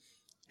awesome.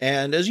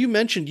 And as you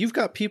mentioned, you've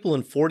got people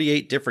in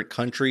 48 different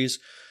countries.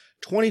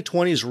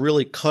 2020 has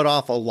really cut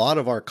off a lot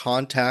of our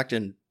contact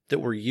and that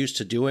we're used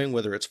to doing,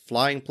 whether it's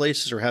flying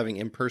places or having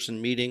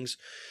in-person meetings.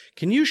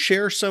 Can you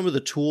share some of the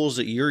tools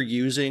that you're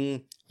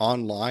using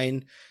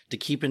online to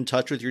keep in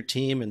touch with your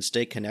team and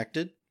stay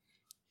connected?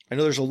 I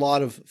know there's a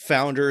lot of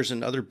founders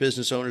and other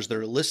business owners that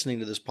are listening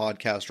to this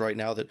podcast right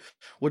now that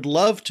would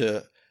love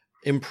to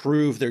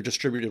improve their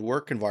distributed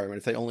work environment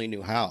if they only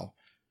knew how.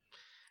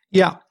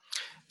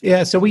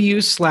 Yeah, so we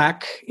use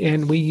Slack,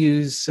 and we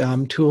use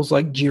tools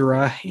like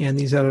Jira and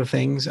these other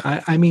things.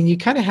 I mean, you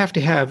kind of have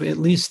to have at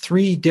least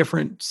 3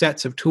 different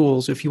sets of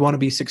tools if you want to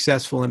be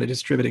successful in a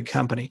distributed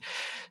company.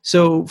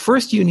 So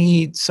first, you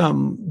need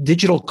some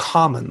digital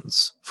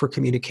commons for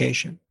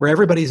communication, where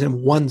everybody's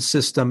in one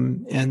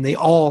system and they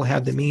all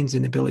have the means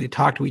and ability to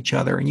talk to each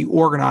other, and you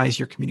organize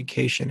your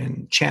communication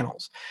in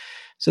channels.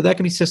 So that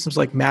can be systems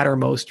like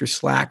Mattermost or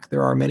Slack.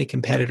 There are many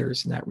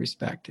competitors in that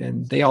respect,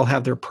 and they all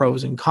have their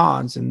pros and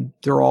cons, and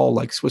they're all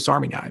like Swiss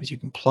Army knives. You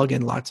can plug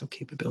in lots of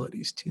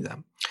capabilities to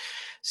them.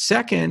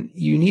 Second,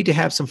 you need to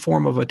have some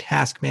form of a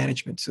task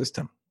management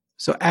system.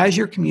 So as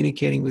you're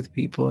communicating with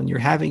people and you're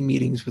having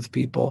meetings with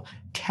people,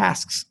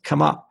 tasks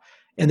come up,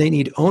 and they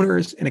need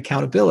owners and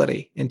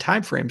accountability and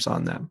timeframes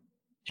on them.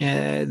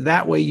 And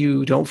that way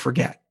you don't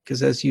forget.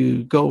 Because as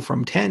you go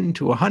from 10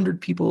 to 100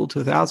 people to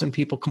 1,000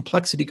 people,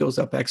 complexity goes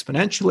up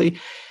exponentially.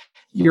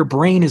 your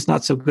brain is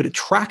not so good at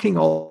tracking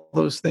all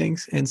those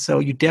things. And so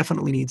you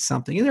definitely need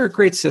something. And there are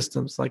great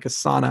systems like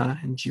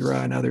Asana and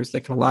Jira and others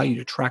that can allow you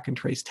to track and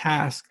trace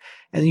tasks.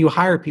 And you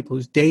hire people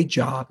whose day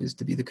job is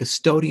to be the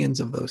custodians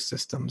of those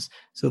systems,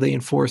 so they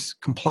enforce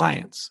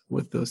compliance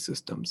with those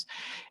systems.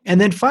 And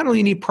then finally,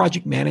 you need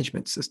project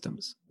management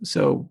systems.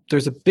 So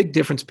there's a big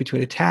difference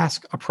between a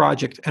task, a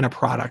project, and a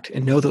product,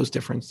 and know those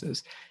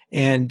differences.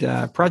 And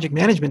project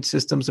management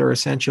systems are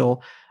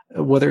essential,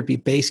 whether it be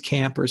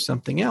Basecamp or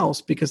something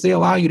else, because they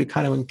allow you to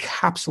kind of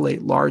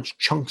encapsulate large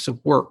chunks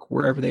of work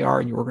wherever they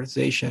are in your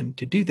organization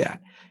to do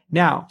that.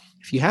 Now,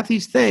 if you have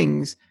these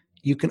things,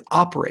 you can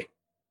operate.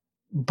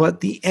 But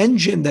the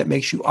engine that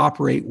makes you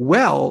operate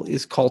well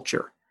is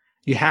culture.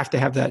 You have to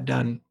have that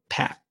done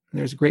pat. And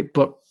there's a great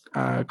book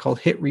called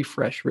Hit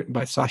Refresh, written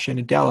by Satya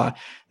Nadella,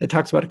 that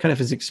talks about kind of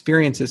his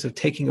experiences of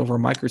taking over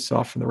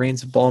Microsoft from the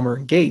reins of Ballmer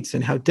and Gates,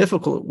 and how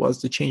difficult it was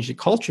to change the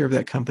culture of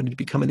that company to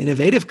become an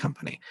innovative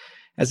company,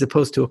 as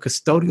opposed to a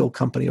custodial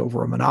company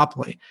over a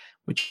monopoly,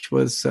 which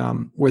was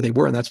where they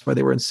were. And that's why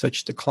they were in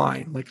such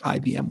decline, like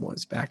IBM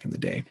was back in the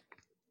day.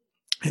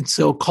 And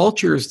so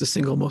culture is the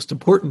single most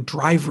important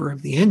driver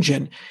of the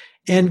engine.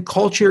 And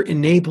culture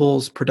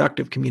enables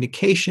productive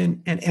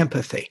communication and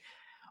empathy.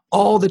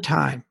 All the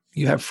time,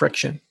 you have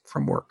friction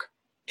from work.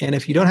 And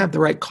if you don't have the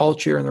right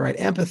culture and the right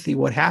empathy,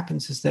 what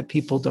happens is that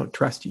people don't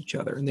trust each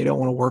other and they don't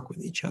want to work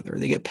with each other.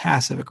 They get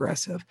passive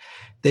aggressive.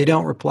 They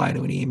don't reply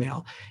to an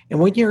email.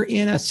 And when you're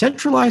in a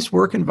centralized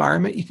work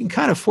environment, you can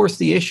kind of force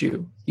the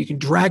issue. You can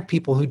drag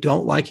people who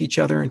don't like each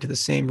other into the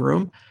same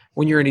room.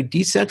 When you're in a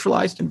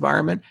decentralized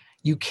environment,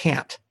 you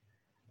can't,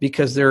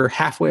 because they're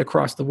halfway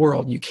across the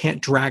world. You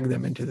can't drag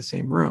them into the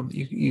same room.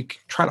 You can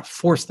try to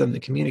force them to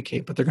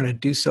communicate, but they're going to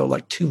do so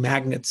like two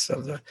magnets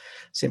of the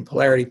same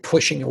polarity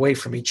pushing away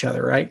from each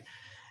other, right?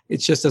 It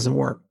just doesn't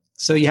work.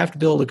 So you have to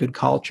build a good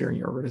culture in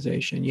your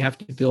organization. You have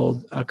to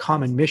build a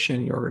common mission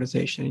in your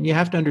organization. And you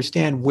have to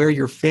understand where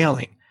you're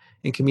failing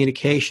in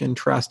communication,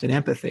 trust, and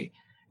empathy.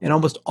 And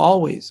almost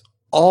always,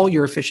 all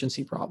your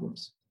efficiency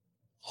problems,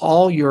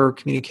 all your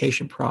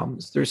communication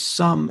problems, there's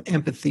some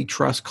empathy,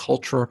 trust,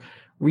 culture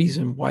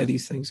reason why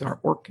these things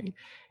aren't working.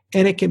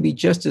 And it can be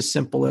just as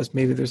simple as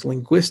maybe there's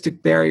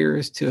linguistic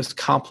barriers, to as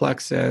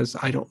complex as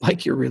I don't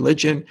like your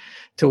religion,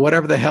 to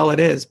whatever the hell it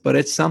is, but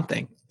it's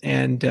something.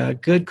 And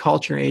good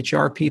culture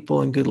HR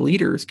people and good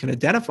leaders can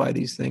identify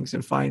these things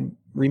and find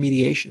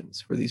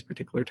remediations for these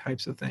particular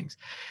types of things.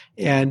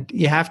 And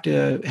you have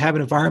to have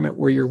an environment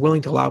where you're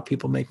willing to allow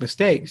people to make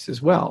mistakes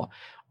as well.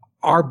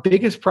 Our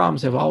biggest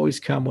problems have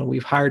always come when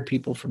we've hired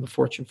people from the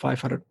Fortune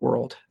 500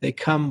 world. They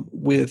come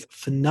with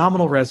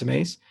phenomenal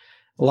resumes,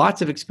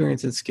 lots of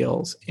experience and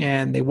skills,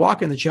 and they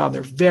walk in the job,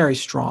 they're very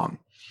strong.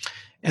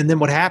 And then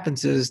what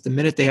happens is the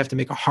minute they have to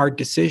make a hard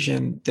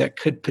decision that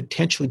could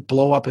potentially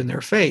blow up in their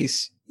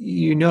face,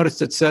 you notice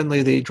that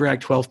suddenly they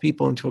drag 12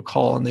 people into a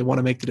call and they want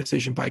to make the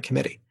decision by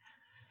committee.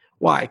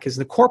 Why? Because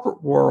in the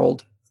corporate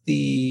world,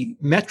 the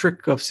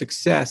metric of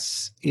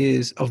success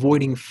is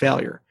avoiding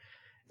failure.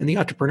 In the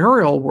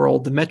entrepreneurial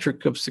world, the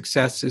metric of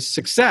success is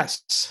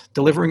success,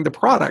 delivering the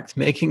product,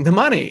 making the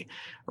money,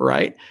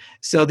 right?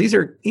 So these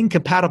are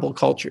incompatible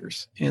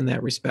cultures in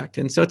that respect.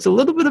 And so it's a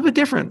little bit of a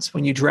difference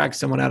when you drag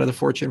someone out of the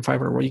Fortune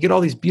 500 world. You get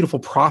all these beautiful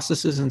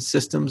processes and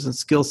systems and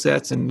skill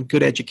sets and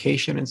good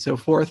education and so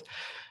forth.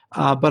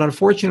 But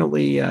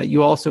unfortunately,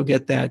 you also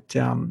get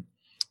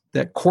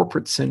that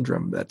corporate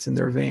syndrome that's in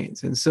their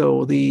veins. And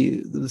so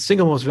the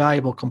single most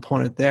valuable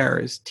component there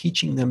is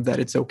teaching them that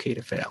it's okay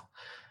to fail.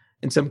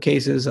 In some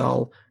cases,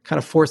 I'll kind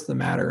of force the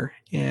matter,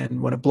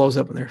 and when it blows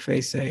up in their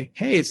face, say,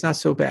 hey, it's not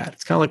so bad.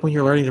 It's kind of like when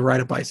you're learning to ride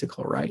a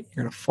bicycle, right?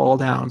 You're going to fall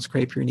down,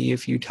 scrape your knee a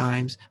few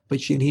times,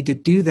 but you need to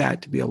do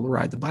that to be able to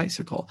ride the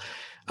bicycle.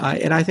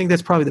 And I think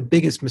that's probably the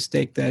biggest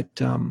mistake that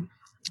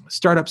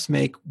startups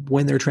make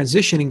when they're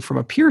transitioning from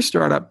a pure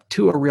startup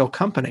to a real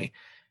company.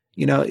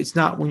 You know, it's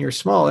not when you're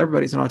small,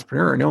 everybody's an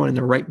entrepreneur. No one in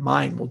their right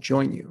mind will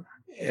join you.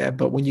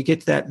 But when you get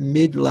to that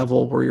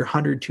mid-level where you're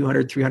 100,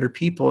 200, 300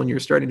 people and you're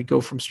starting to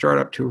go from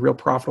startup to a real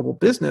profitable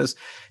business,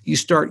 you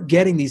start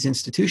getting these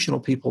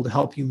institutional people to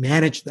help you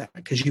manage that,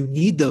 because you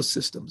need those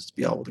systems to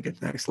be able to get to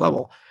the next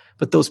level.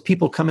 But those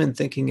people come in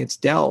thinking it's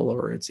Dell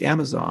or it's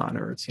Amazon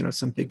or it's,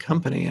 some big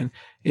company, and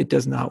it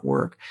does not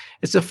work.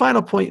 It's the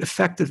final point.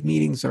 Effective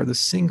meetings are the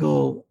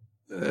single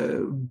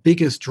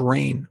biggest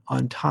drain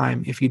on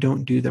time if you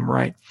don't do them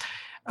right.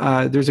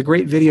 There's a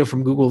great video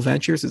from Google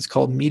Ventures. It's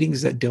called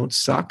Meetings That Don't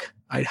Suck.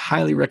 I'd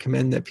highly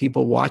recommend that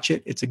people watch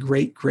it. It's a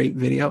great, great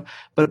video,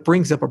 but it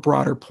brings up a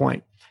broader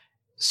point.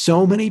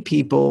 So many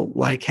people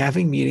like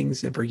having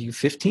meetings and bring you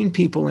 15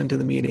 people into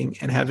the meeting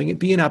and having it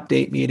be an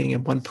update meeting,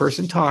 and one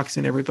person talks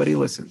and everybody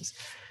listens.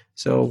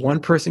 So one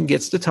person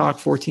gets to talk,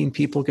 14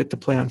 people get to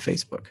play on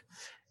Facebook.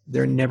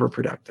 They're never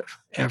productive,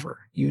 ever.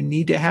 You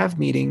need to have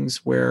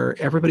meetings where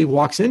everybody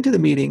walks into the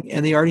meeting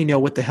and they already know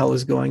what the hell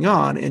is going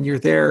on, and you're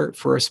there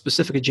for a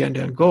specific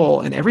agenda and goal,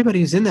 and everybody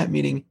who's in that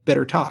meeting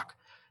better talk.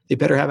 They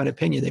better have an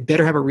opinion. They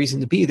better have a reason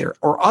to be there,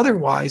 or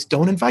otherwise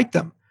don't invite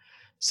them.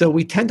 So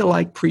we tend to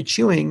like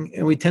pre-chewing,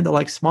 and we tend to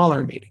like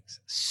smaller meetings.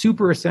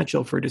 Super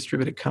essential for a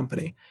distributed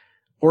company.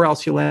 Or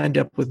else you'll end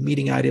up with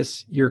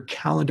meetingitis. Your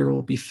calendar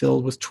will be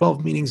filled with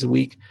 12 meetings a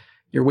week.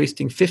 You're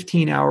wasting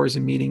 15 hours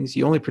in meetings.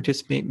 You only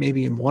participate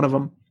maybe in one of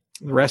them.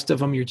 The rest of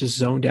them, you're just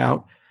zoned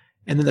out.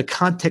 And then the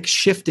context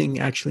shifting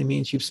actually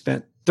means you've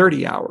spent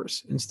 30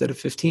 hours instead of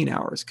 15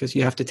 hours because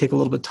you have to take a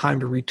little bit of time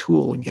to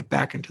retool and get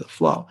back into the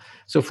flow.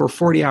 So for a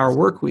 40-hour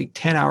work week,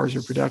 10 hours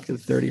are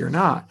productive, 30 are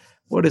not.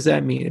 What does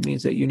that mean? It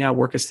means that you now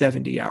work a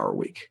 70-hour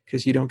week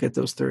because you don't get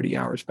those 30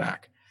 hours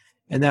back.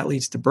 And that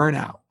leads to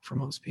burnout for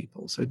most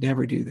people. So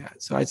never do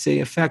that. So I'd say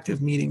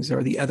effective meetings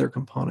are the other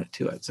component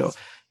to it. So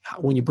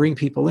when you bring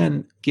people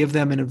in, give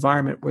them an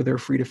environment where they're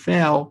free to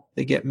fail,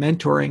 they get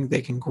mentoring,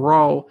 they can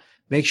grow,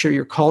 make sure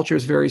your culture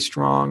is very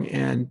strong,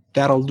 and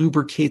that'll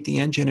lubricate the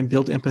engine and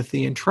build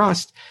empathy and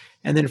trust.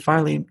 And then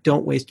finally,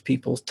 don't waste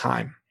people's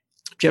time.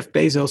 Jeff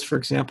Bezos, for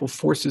example,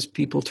 forces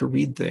people to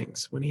read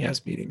things when he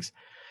has meetings.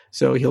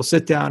 So he'll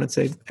sit down and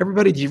say,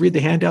 everybody, did you read the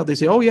handout? They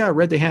say, oh yeah, I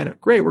read the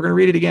handout. Great, we're going to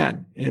read it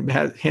again. And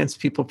it hands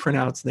people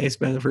printouts, and they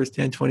spend the first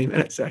 10, 20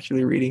 minutes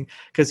actually reading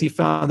because he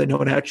found that no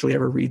one actually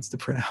ever reads the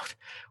printout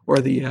or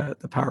the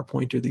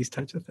PowerPoint or these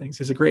types of things.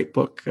 There's a great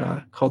book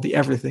called The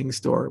Everything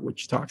Store,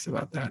 which talks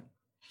about that.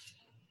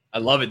 I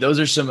love it. Those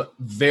are some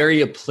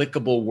very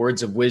applicable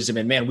words of wisdom.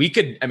 And man,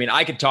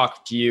 I could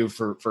talk to you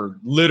for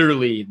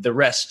literally the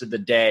rest of the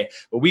day,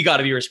 but we got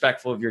to be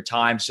respectful of your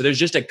time. So there's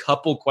just a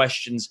couple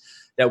questions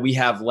that we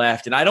have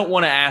left. And I don't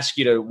want to ask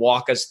you to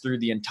walk us through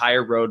the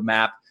entire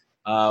roadmap.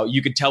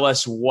 You could tell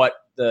us what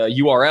the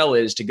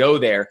URL is to go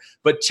there,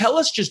 but tell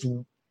us just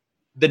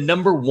the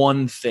number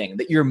one thing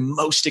that you're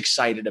most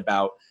excited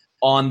about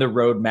on the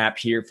roadmap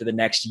here for the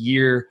next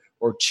year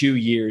or 2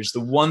 years, the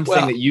one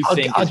thing that you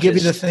think I'll give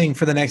you the thing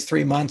for the next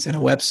 3 months in a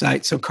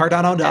website. So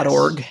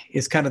Cardano.org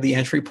is kind of the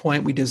entry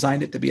point. We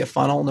designed it to be a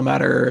funnel, no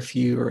matter if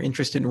you are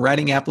interested in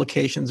writing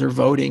applications or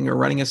voting or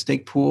running a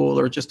stake pool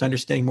or just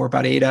understanding more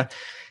about ADA.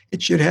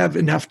 It should have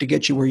enough to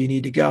get you where you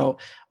need to go.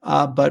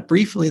 But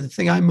briefly, the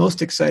thing I'm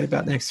most excited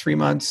about in the next 3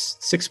 months,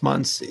 6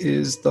 months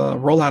is the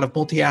rollout of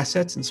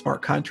multi-assets and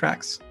smart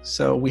contracts.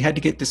 So we had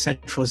to get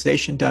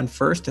decentralization done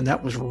first, and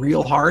that was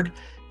real hard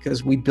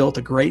because we built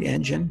a great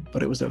engine,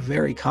 but it was a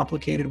very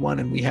complicated one,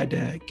 and we had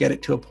to get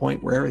it to a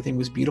point where everything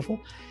was beautiful.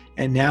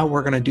 And now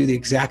we're going to do the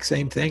exact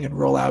same thing and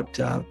roll out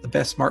the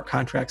best smart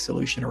contract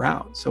solution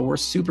around. So we're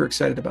super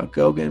excited about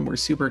Goguen. We're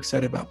super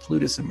excited about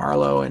Plutus and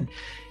Marlowe and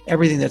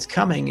everything that's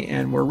coming.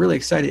 And we're really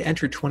excited to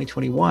enter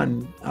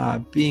 2021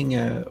 being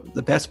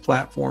the best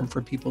platform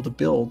for people to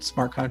build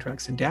smart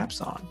contracts and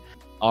dApps on.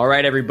 All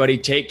right, everybody,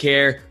 take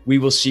care. We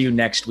will see you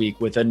next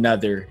week with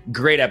another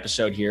great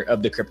episode here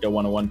of the Crypto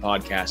 101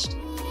 podcast.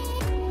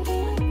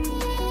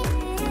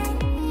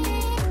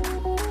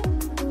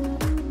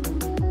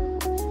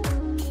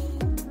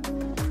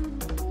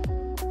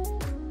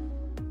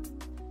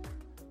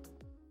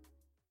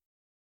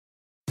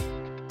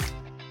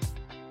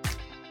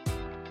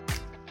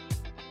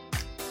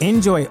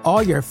 Enjoy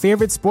all your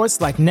favorite sports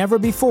like never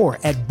before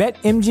at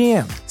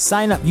BetMGM.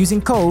 Sign up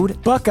using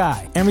code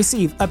Buckeye and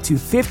receive up to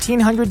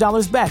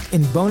 $1,500 back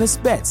in bonus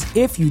bets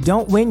if you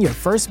don't win your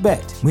first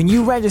bet. When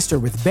you register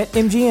with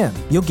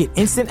BetMGM, you'll get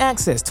instant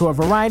access to a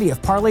variety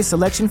of parlay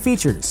selection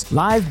features,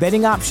 live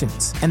betting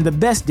options, and the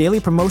best daily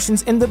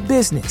promotions in the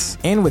business.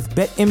 And with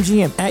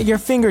BetMGM at your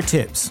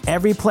fingertips,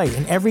 every play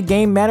and every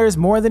game matters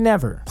more than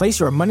ever.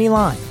 Place your money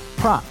line,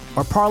 prop,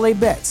 or parlay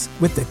bets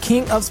with the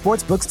king of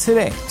sportsbooks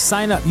today.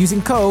 Sign up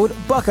using code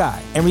Buckeye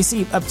and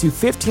receive up to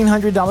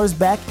 $1,500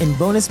 back in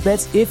bonus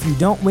bets if you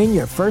don't win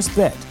your first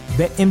bet.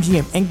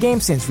 BetMGM and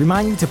GameSense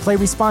remind you to play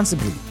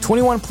responsibly.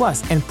 21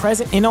 plus and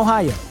present in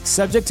Ohio,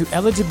 subject to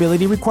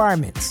eligibility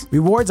requirements.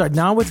 Rewards are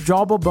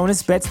non-withdrawable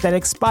bonus bets that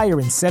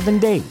expire in 7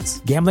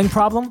 days. Gambling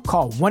problem?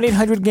 Call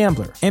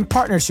 1-800-GAMBLER. In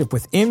partnership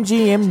with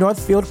MGM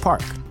Northfield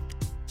Park.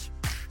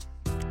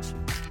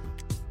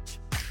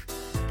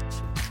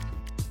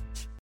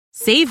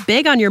 Save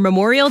big on your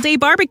Memorial Day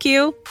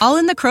barbecue, all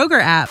in the Kroger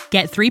app.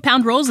 Get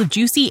 3-pound rolls of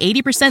juicy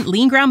 80%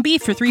 lean ground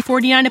beef for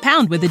 $3.49 a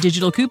pound with a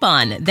digital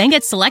coupon. Then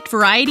get select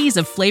varieties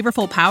of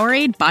flavorful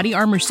Powerade, Body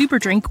Armor Super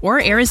Drink,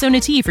 or Arizona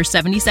tea for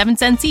 77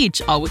 cents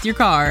each, all with your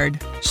card.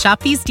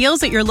 Shop these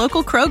deals at your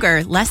local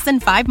Kroger, less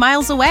than 5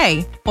 miles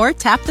away. Or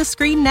tap the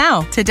screen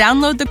now to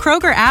download the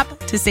Kroger app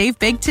to save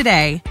big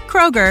today.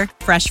 Kroger,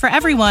 fresh for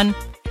everyone.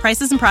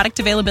 Prices and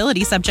product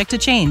availability subject to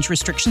change.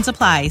 Restrictions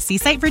apply. See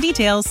site for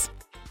details.